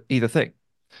either thing.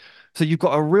 So you've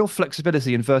got a real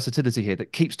flexibility and versatility here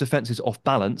that keeps defenses off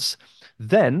balance.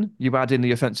 Then you add in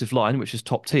the offensive line, which is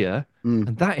top tier,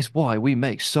 and that is why we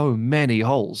make so many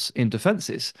holes in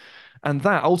defenses. And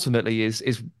that ultimately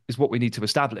is what we need to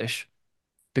establish.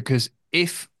 Because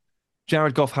if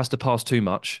Jared Goff has to pass too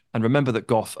much, and remember that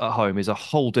Goff at home is a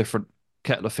whole different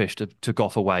kettle of fish to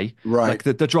Goff away. Right. Like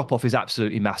the drop off is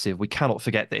absolutely massive. We cannot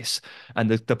forget this. And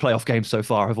the playoff games so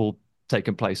far have all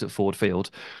taken place at Ford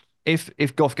Field.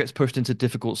 If Goff gets pushed into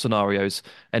difficult scenarios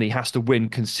and he has to win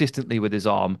consistently with his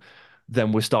arm,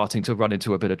 then we're starting to run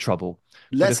into a bit of trouble.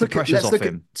 Let's look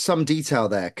at some detail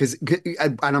there,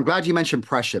 and I'm glad you mentioned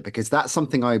pressure, because that's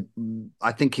something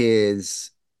I think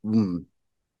is an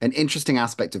interesting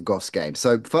aspect of Goff's game.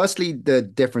 So, firstly, the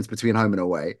difference between home and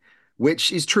away,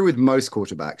 which is true with most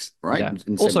quarterbacks, right?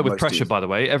 Yeah. Also with pressure, by the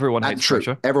way, everyone hates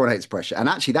pressure. Everyone hates pressure, and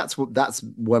actually, that's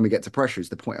when we get to pressure. Is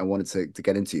the point I wanted to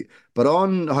get into. But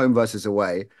on home versus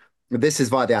away, this is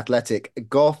via the Athletic.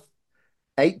 Goff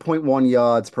 8.1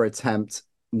 yards per attempt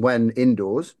when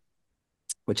indoors,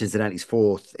 which is incidentally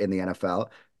fourth in the NFL,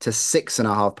 to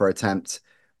 6.5 per attempt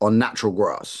on natural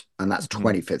grass, and that's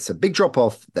 25th. So big drop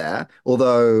off there.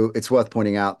 Although it's worth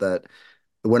pointing out that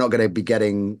we're not going to be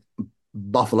getting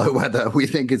Buffalo weather, we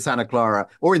think, in Santa Clara,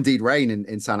 or indeed rain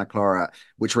in Santa Clara,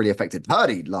 which really affected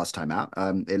Purdy last time out.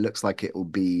 It looks like it will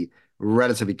be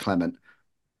relatively clement.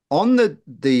 On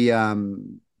the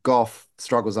Goff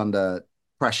struggles under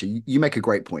pressure, you make a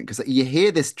great point, because you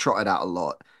hear this trotted out a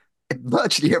lot.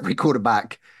 Virtually every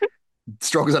quarterback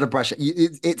struggles under pressure.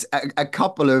 It's a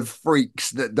couple of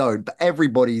freaks that don't, but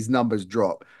everybody's numbers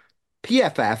drop.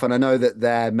 PFF, and I know that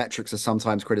their metrics are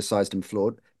sometimes criticized and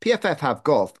flawed, PFF have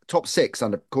Goff top 6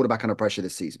 under quarterback under pressure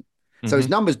this season. So his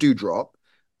numbers do drop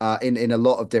in a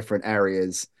lot of different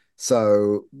areas.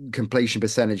 So completion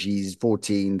percentage, he's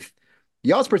 14th.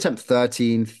 Yards per attempt,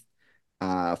 13th.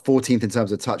 14th in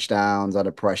terms of touchdowns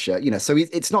under pressure. So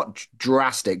it's not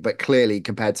drastic, but clearly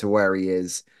compared to where he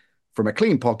is from a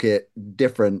clean pocket,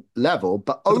 different level.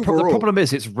 But overall, the problem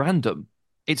is it's random.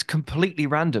 It's completely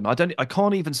random. I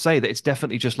can't even say that it's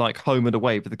definitely just like home and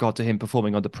away with regard to him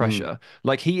performing under pressure.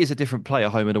 Like, he is a different player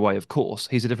home and away, of course.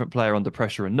 He's a different player under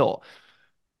pressure and not.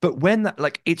 But when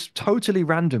it's totally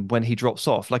random when he drops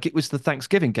off. Like, it was the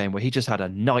Thanksgiving game where he just had a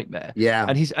nightmare. Yeah.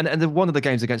 And one of the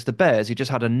games against the Bears, he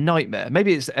just had a nightmare.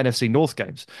 Maybe it's the NFC North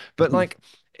games, but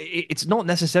it's not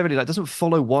necessarily like doesn't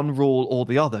follow one rule or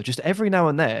the other. Just every now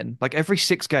and then, like every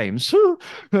 6 games,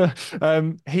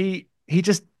 he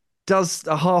just does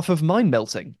a half of mind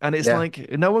melting, and it's Yeah.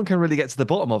 like no one can really get to the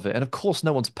bottom of it. And of course,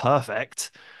 no one's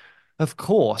perfect, of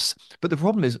course. But the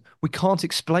problem is we can't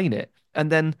explain it,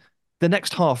 and then the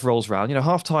next half rolls around.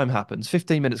 Half time happens,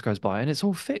 15 minutes goes by, and it's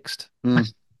all fixed.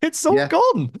 Mm. It's all Yeah.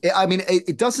 gone. I mean,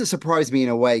 it doesn't surprise me in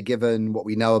a way, given what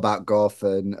we know about Goff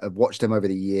and have watched him over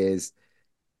the years.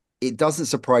 It doesn't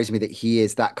surprise me that he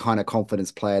is that kind of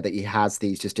confidence player, that he has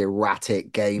these just erratic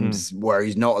Mm, games where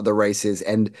he's not at the races.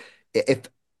 And if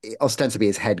ostensibly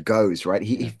his head goes, right,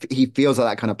 yeah. he feels like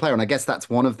that kind of player. And I guess that's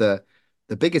one of the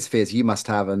biggest fears you must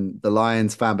have and the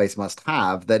Lions fan base must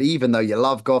have, that even though you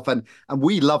love Goff, and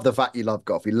we love the fact you love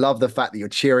Goff, we love the fact that you're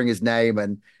cheering his name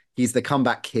and he's the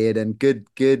comeback kid, and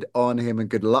good on him and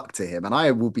good luck to him. And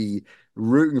I will be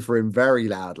rooting for him very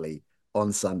loudly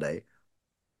on Sunday.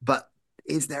 But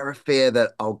is there a fear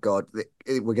that, oh God,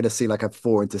 we're going to see like a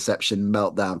 4 interception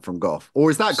meltdown from Goff?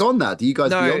 Or is that gone now? Do you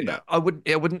guys No, beyond that? I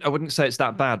wouldn't say it's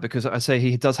that bad, because I say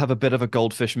he does have a bit of a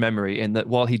goldfish memory in that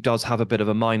while he does have a bit of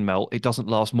a mind melt, it doesn't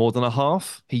last more than a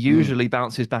half. He Mm, usually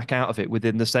bounces back out of it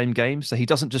within the same game. So he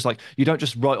doesn't just like, you don't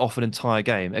just write off an entire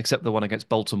game, except the one against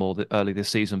Baltimore early this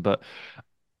season. But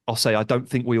I'll say I don't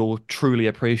think we all truly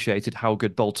appreciated how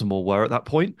good Baltimore were at that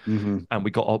point. hmm And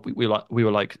we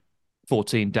were like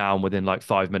 14 down within like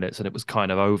 5 minutes, and it was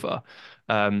kind of over.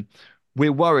 Um,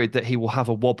 we're worried that he will have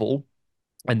a wobble,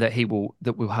 and that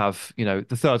we'll have the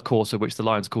third quarter, which the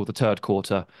Lions call the turd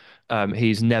quarter.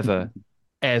 He's never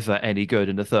ever any good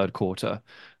in the third quarter,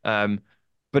 um,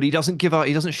 but he doesn't give up.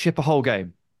 He doesn't ship a whole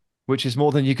game, which is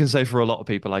more than you can say for a lot of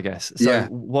people, I guess. So Yeah.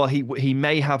 while he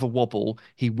may have a wobble,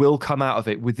 he will come out of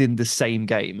it within the same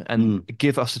game and Mm.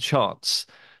 give us a chance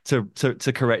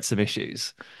to correct some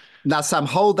issues. Now, Sam,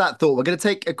 hold that thought. We're going to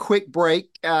take a quick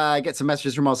break, get some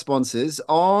messages from our sponsors.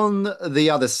 On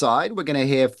the other side, we're going to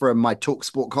hear from my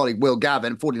TalkSport colleague, Will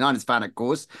Gavin, 49ers fan, of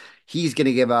course. He's going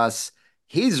to give us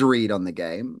his read on the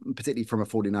game, particularly from a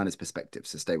 49ers perspective.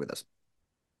 So stay with us.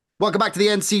 Welcome back to the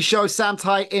NC show. Sam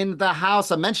Ty in the house.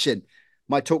 I mentioned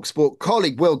my TalkSport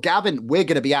colleague, Will Gavin. We're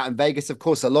going to be out in Vegas, of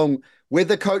course, along with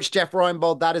the coach, Jeff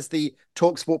Reinbold. That is the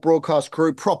TalkSport broadcast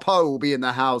crew. Propo will be in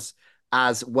the house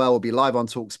as well. We'll be live on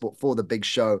TalkSport for the big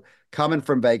show coming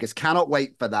from Vegas. Cannot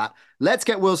wait for that. Let's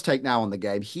get Will's take now on the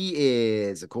game. He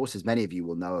is, of course, as many of you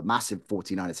will know, a massive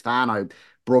 49ers fan. I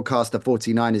broadcast the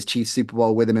 49ers Chiefs Super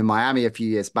Bowl with him in Miami a few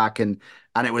years back, and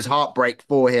it was heartbreak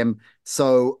for him.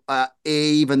 So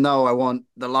even though I want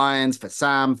the Lions for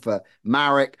Sam, for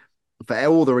Marek, for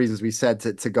all the reasons we said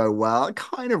to go well, I'm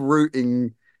kind of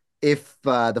rooting if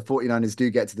the 49ers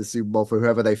do get to the Super Bowl for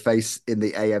whoever they face in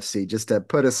the AFC, just to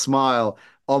put a smile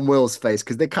on Will's face,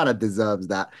 because they kind of deserves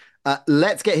that.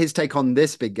 Let's get his take on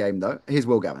this big game, though. Here's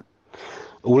Will Gavin.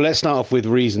 Well, let's start off with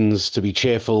reasons to be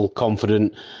cheerful,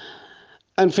 confident,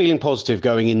 and feeling positive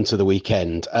going into the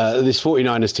weekend. This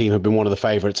 49ers team have been one of the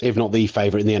favourites, if not the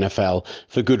favourite in the NFL,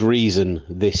 for good reason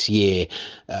this year.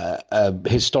 A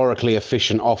historically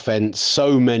efficient offense,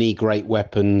 so many great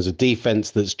weapons, a defence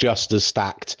that's just as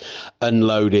stacked and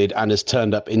loaded and has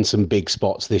turned up in some big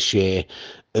spots this year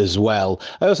as well.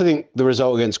 I also think the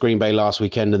result against Green Bay last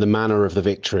weekend and the manner of the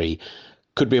victory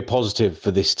could be a positive for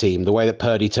this team. The way that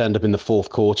Purdy turned up in the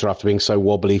fourth quarter after being so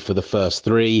wobbly for the first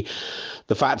three,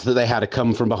 the fact that they had a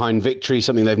come from behind victory,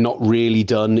 something they've not really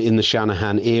done in the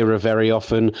Shanahan era very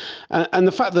often, and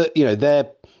the fact that, their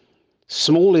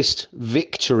smallest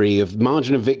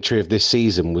margin of victory of this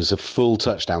season was a full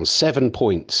touchdown, 7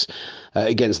 points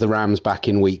against the Rams back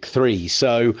in week 3.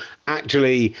 So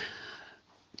actually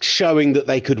showing that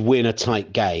they could win a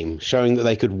tight game, showing that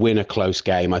they could win a close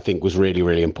game, I think was really,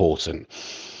 really important.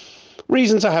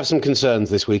 Reasons I have some concerns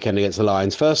this weekend against the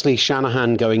Lions. Firstly,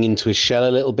 Shanahan going into his shell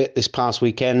a little bit this past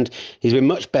weekend. He's been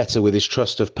much better with his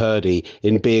trust of Purdy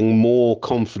in being more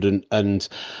confident and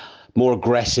more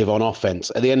aggressive on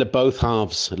offense. At the end of both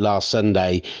halves last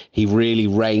Sunday, he really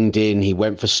reined in. He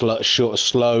went for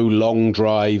slow, long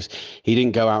drives. He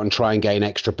didn't go out and try and gain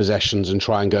extra possessions and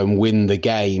try and go and win the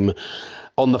game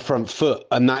on the front foot,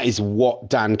 and that is what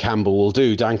Dan Campbell will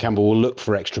do. Dan Campbell will look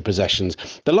for extra possessions.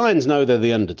 The Lions know they're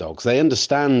the underdogs. They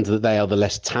understand that they are the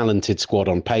less talented squad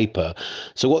on paper.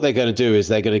 So what they're going to do is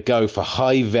they're going to go for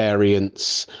high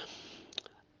variance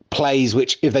plays,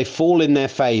 which if they fall in their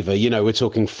favour, we're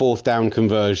talking fourth down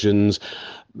conversions,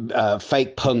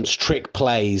 fake punts, trick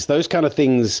plays, those kind of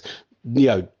things,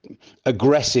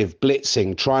 aggressive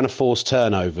blitzing, trying to force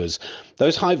turnovers,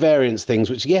 those high variance things,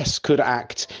 which, yes, could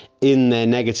act in their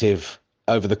negative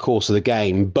over the course of the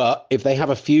game. But if they have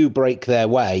a few break their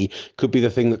way, could be the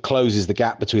thing that closes the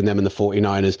gap between them and the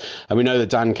 49ers. And we know that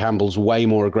Dan Campbell's way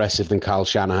more aggressive than Kyle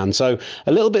Shanahan. So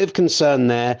a little bit of concern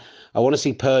there. I want to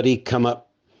see Purdy come up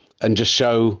and just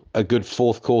show a good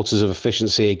fourth quarters of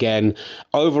efficiency again.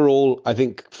 Overall, I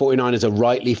think 49ers are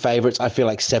rightly favourites. I feel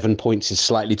like 7 points is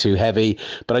slightly too heavy,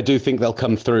 but I do think they'll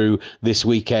come through this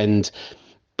weekend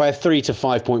by a 3 to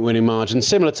 5 point winning margin,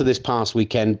 similar to this past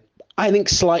weekend. I think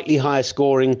slightly higher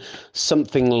scoring,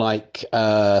 something like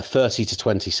 30 to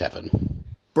 27.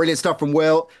 Brilliant stuff from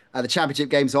Will. The championship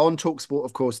game's on TalkSport,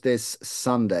 of course, this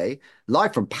Sunday,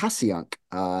 live from Passyunk.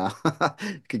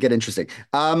 Could get interesting.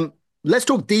 Let's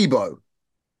talk Debo.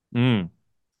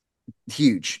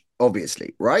 Huge,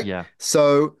 obviously, right? Yeah.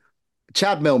 So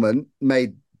Chad Millman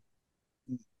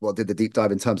did the deep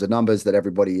dive in terms of numbers that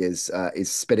everybody is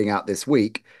spitting out this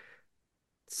week.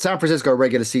 San Francisco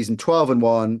regular season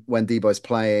 12-1 when Debo's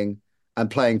playing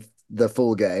the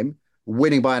full game,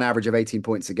 winning by an average of 18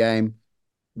 points a game.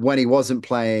 When he wasn't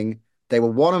playing, they were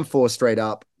 1-4 straight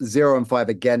up, 0-5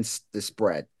 against the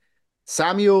spread.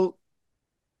 Samuel,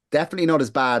 definitely not as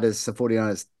bad as the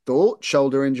 49ers thought.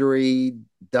 Shoulder injury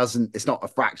it's not a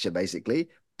fracture, basically.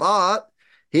 But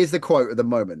here's the quote of the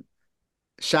moment.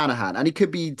 Shanahan, and he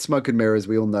could be smoke and mirrors.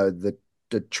 We all know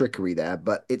the trickery there,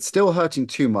 but it's still hurting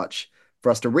too much for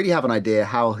us to really have an idea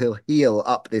how he'll heal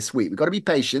up this week. We've got to be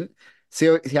patient,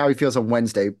 see how he feels on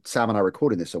Wednesday. Sam and I are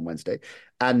recording this on Wednesday.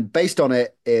 And based on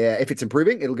it, if it's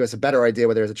improving, it'll give us a better idea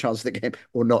whether there's a chance of the game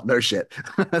or not. No shit.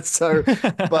 So,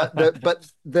 but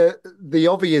the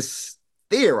obvious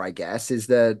fear, I guess, is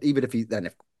that even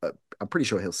if I'm pretty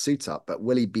sure he'll suit up, but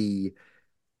will he be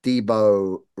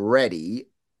Debo ready?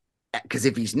 Because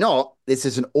if he's not, this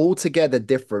is an altogether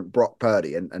different Brock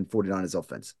Purdy and 49ers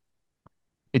offense.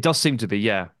 It does seem to be,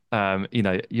 yeah.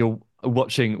 You're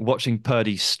watching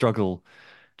Purdy struggle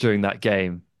during that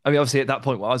game. I mean, obviously at that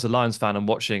point, I was a Lions fan and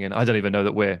watching, and I don't even know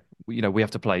that we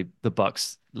have to play the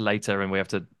Bucks later, and we have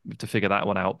to figure that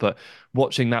one out. But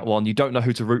watching that one, you don't know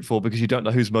who to root for because you don't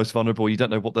know who's most vulnerable. You don't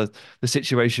know what the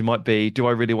situation might be. Do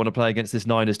I really want to play against this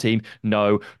Niners team?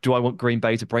 No. Do I want Green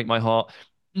Bay to break my heart?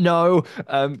 No.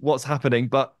 What's happening?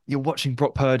 But you're watching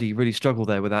Brock Purdy really struggle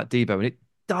there without Debo, and it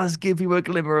does give you a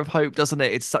glimmer of hope, doesn't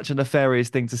it? It's such a nefarious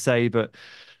thing to say, but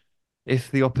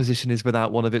if the opposition is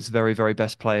without one of its very, very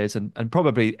best players and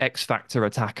probably X factor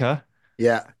attacker,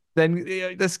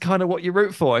 then that's kind of what you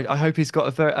root for. I hope he's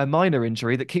got a minor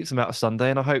injury that keeps him out of Sunday,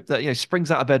 and I hope that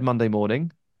springs out of bed Monday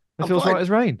morning and feels right as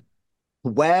rain.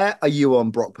 Where are you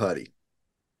on Brock Purdy?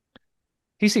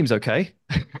 He seems okay.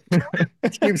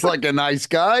 Seems like a nice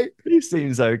guy. He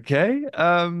seems okay.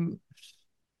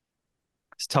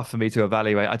 It's tough for me to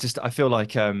evaluate. I feel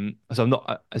like so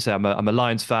I'm a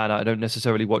Lions fan. I don't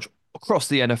necessarily watch across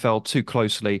the NFL too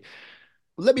closely.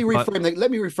 Let me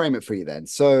reframe it for you then.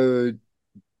 So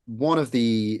one of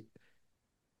the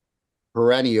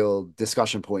perennial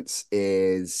discussion points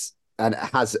is, and it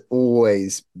has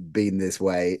always been this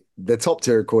way, the top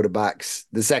tier of quarterbacks,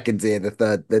 the second tier, the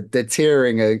third, the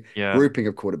tiering grouping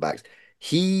of quarterbacks.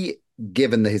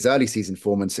 Given his early season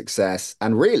form and success,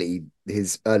 and really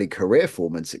his early career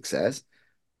form and success,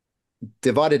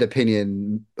 divided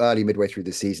opinion midway through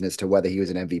the season as to whether he was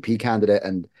an MVP candidate,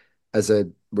 and as a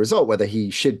result, whether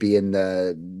he should be in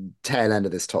the tail end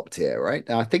of this top tier, right?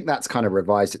 And I think that's kind of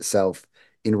revised itself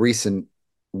in recent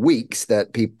weeks,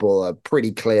 that people are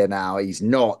pretty clear now he's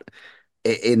not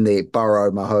in the Burrow,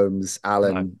 Mahomes,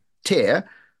 Allen tier.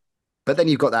 But then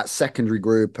you've got that secondary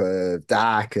group of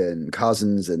Dak and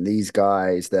Cousins and these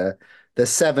guys, the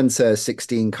 7 to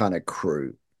 16 kind of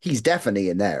crew. He's definitely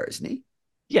in there, isn't he?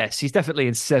 Yes, he's definitely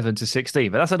in 7 to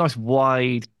 16, but that's a nice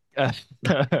wide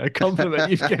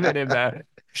compliment you've given him there.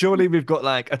 Surely we've got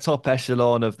like a top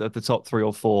echelon of the top 3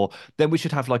 or 4. Then we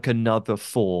should have like another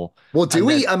 4. Well, do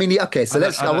we? I mean, okay. So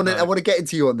I want to get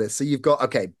into you on this. So you've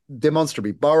got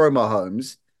demonstrably Burrow,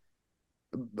 Mahomes,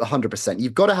 100%.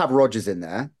 You've got to have Rodgers in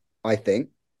there, I think.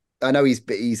 I know he's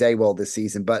AWOL this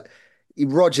season, but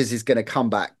Rodgers is going to come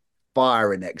back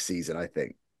firing next season, I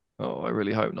think. Oh, I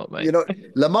really hope not, mate.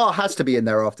 Lamar has to be in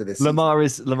there after this season. Lamar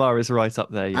is right up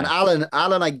there, yeah. And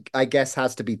Allen, I guess,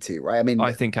 has to be too, right? I mean,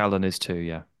 I think Allen is too,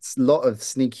 yeah. It's a lot of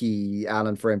sneaky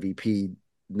Allen for MVP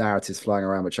narratives flying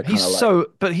around, which I kind He's of like.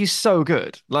 but he's so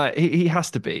good. Like he has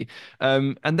to be.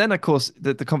 And then of course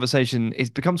the conversation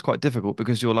becomes quite difficult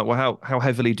because you're like, well, how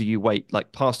heavily do you weight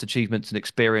like past achievements and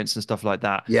experience and stuff like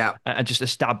that, Yeah. and just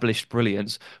established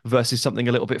brilliance versus something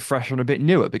a little bit fresher and a bit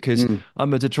newer? Because Mm.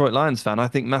 I'm a Detroit Lions fan. I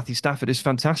think Matthew Stafford is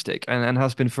fantastic and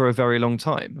has been for a very long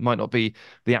time. It might not be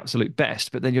the absolute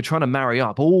best, but then you're trying to marry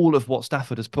up all of what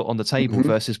Stafford has put on the table Hmm.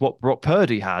 versus what Brock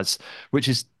Purdy has, which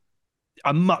is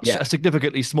Yeah. a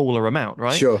significantly smaller amount,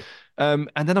 right? Sure. And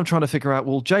then I'm trying to figure out,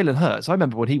 well, Jalen Hurts, I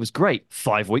remember when he was great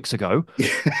 5 weeks ago.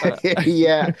 Uh,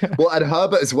 Yeah. Well, and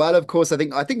Herbert as well, of course. I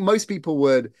think most people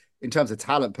would, in terms of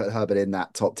talent, put Herbert in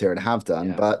that top tier and have done.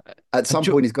 yeah. But at And some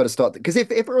point, he's got to start because if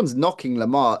everyone's knocking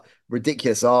Lamar,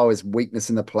 ridiculous, oh, his weakness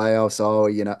in the playoffs, oh,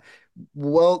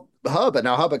 well, Herbert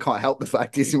can't help the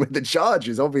fact he's with the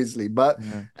Chargers, obviously. But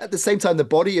yeah. at the same time, the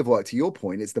body of work, to your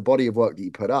point, it's the body of work that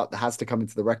you put up that has to come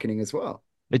into the reckoning as well.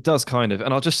 It does kind of.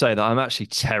 And I'll just say that I'm actually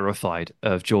terrified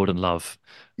of Jordan Love.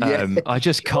 Yeah, I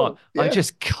just can't, sure. Yeah.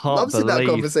 Loves in that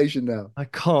conversation now. I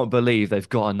can't believe they've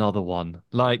got another one.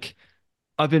 Like,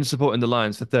 I've been supporting the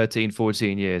Lions for 13,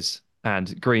 14 years,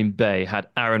 and Green Bay had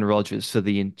Aaron Rodgers for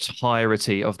the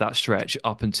entirety of that stretch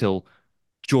up until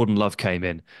Jordan Love came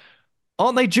in.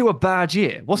 Aren't they due a bad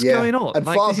year? What's Yeah. going on? And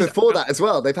Like, far this is before that as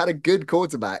well. They've had a good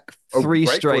quarterback, a three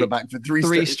great straight quarterback for three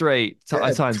three straight, straight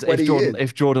yeah, times 20 years.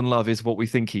 if Jordan Love is what we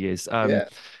think he is. Yeah.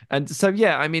 And so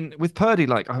yeah, I mean with Purdy,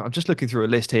 like I'm just looking through a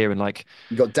list here and like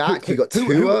You got Dak, you got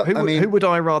Tua. I who mean, would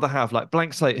I rather have? Like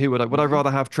blank slate, who would I mhm.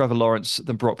 rather have Trevor Lawrence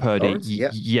than Brock Purdy? Lawrence, yeah.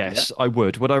 Yeah. Yes, I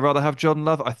would. Would I rather have Jordan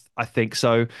Love? I think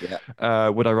so. Yeah.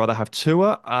 Would I rather have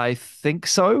Tua? I think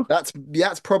so. That's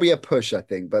probably a push, I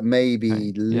think, but Okay. maybe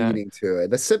Yeah. leaning to it.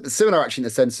 They're similar actually in the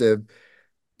sense of,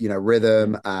 Yeah.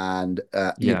 rhythm and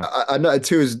Yeah. I know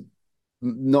Tua's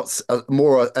not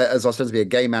more as ostensibly a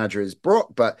game manager as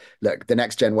Brock, but look, the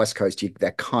next gen West Coast,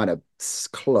 they're kind of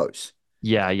close.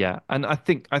 Yeah, yeah. And I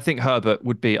think Herbert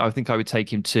would be I think I would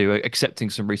take him too,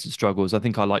 accepting some recent struggles. I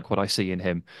think I like what I see in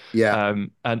him. Yeah.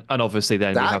 And obviously then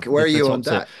we Dak, have where are the you on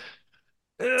top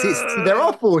tier. Dak? See, there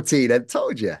are 14, I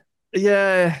told you.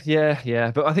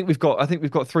 Yeah. But I think we've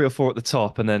got three or four at the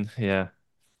top and then yeah.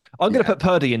 I'm gonna Yeah. put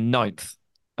Purdy in ninth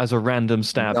as a random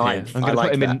stab here. Ninth. I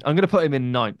like that. I'm gonna put him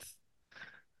in ninth.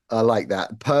 I like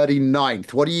that. Purdy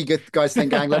ninth. What do you guys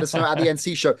think, gang? Let us know at the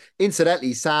NC show.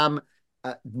 Incidentally, Sam,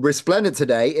 resplendent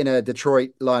today in a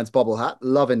Detroit Lions bobble hat.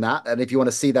 Loving that. And if you want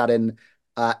to see that in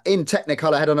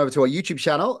Technicolor, head on over to our YouTube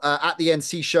channel at the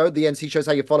NC show. The NC show is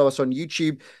how you follow us on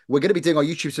YouTube. We're going to be doing our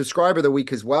YouTube subscriber of the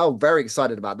week as well. Very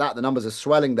excited about that. The numbers are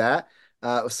swelling there.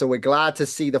 So we're glad to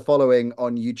see the following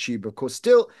on YouTube. Of course,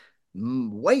 still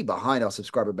way behind our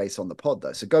subscriber base on the pod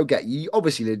though, so go get you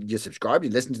obviously you're subscribed,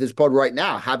 you listen to this pod right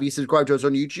now. Have you subscribed to us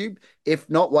on YouTube? If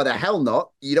not, why the hell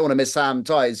not? You don't want to miss Sam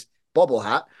Ty's bobble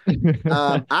hat.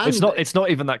 And It's not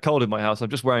even that cold in my house. I'm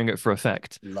just wearing it for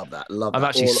effect. love that I'm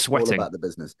actually all sweating. about the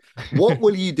business. What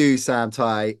will you do, Sam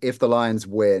Ty, if the Lions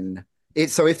win?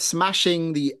 If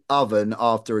smashing the oven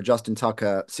after a Justin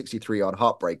Tucker 63-yard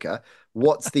heartbreaker,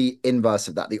 what's the inverse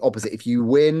of that, the opposite, if you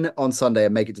win on Sunday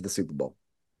and make it to the Super Bowl?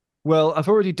 Well,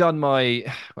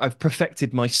 I've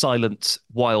perfected my silent,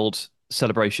 wild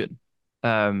celebration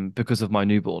because of my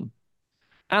newborn.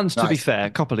 And to be Nice. fair, a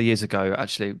couple of years ago,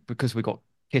 actually, because we got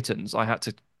kittens, I had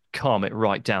to calm it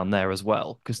right down there as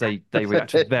well because they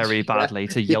reacted very badly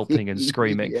to yelping and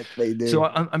screaming. Yes, they do. So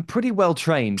I'm pretty well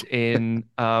trained in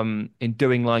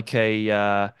doing like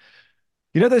a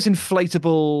those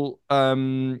inflatable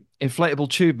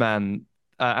tube man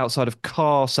outside of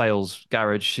car sales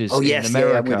garages Oh in yes, yeah,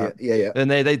 I'm with America, you. Yeah,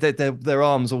 and their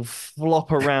arms all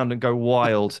flop around and go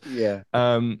wild. yeah.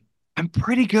 I'm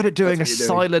pretty good at That's doing a what you're doing.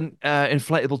 silent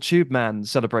inflatable tube man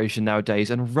celebration nowadays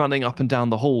and running up and down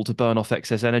the hall to burn off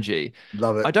excess energy.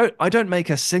 Love it. I don't make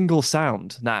a single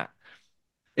sound, Nat.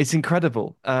 It's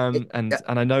incredible. Yeah. And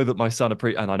I know that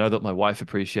and I know that my wife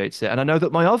appreciates it, and I know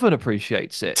that my oven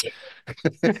appreciates it.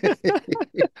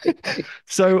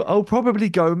 So I'll probably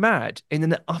go mad in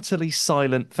an utterly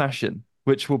silent fashion,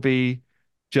 which will be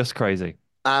just crazy.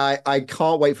 I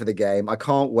can't wait for the game. I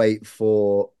can't wait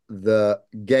for the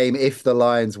game if the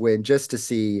Lions win, just to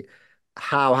see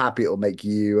how happy it'll make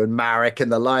you and Marek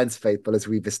and the Lions faithful, as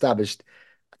we've established,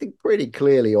 I think pretty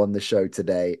clearly on the show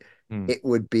today. Mm. It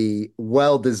would be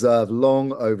well deserved,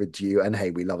 long overdue. And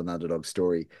hey, we love an underdog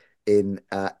story in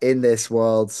this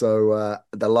world. So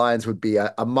the Lions would be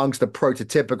amongst the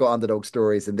prototypical underdog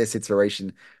stories in this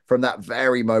iteration. From that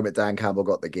very moment Dan Campbell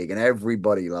got the gig and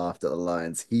everybody laughed at the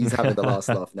Lions. He's having the last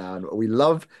laugh now, and we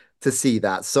love to see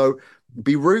that. So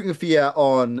be rooting for you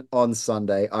on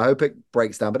Sunday. I hope it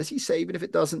breaks down, but as you say, even if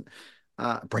it doesn't,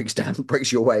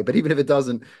 breaks your way. But even if it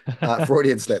doesn't,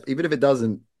 Freudian slip, even if it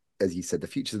doesn't, as you said, the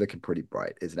future's looking pretty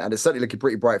bright, isn't it? And it's certainly looking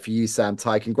pretty bright for you, Sam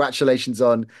Tighe. Congratulations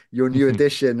on your new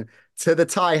addition to the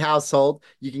Tighe household.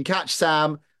 You can catch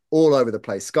Sam all over the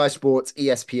place. Sky Sports,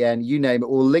 ESPN, you name it.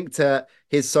 We'll link to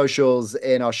his socials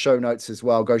in our show notes as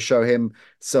well. Go show him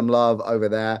some love over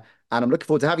there. And I'm looking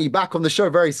forward to having you back on the show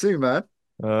very soon, man.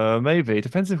 Maybe.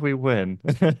 Depends if we win.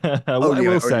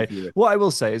 What I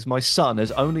will say is my son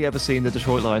has only ever seen the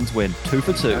Detroit Lions win 2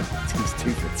 for 2. He's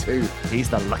 2 for 2. He's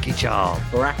the lucky charm.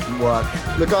 Cracking work.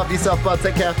 Look after yourself, bud.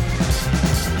 Take care.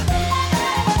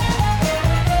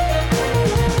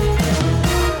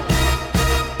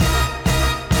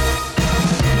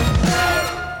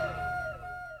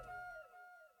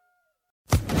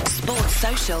 Sports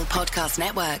Social Podcast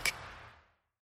Network.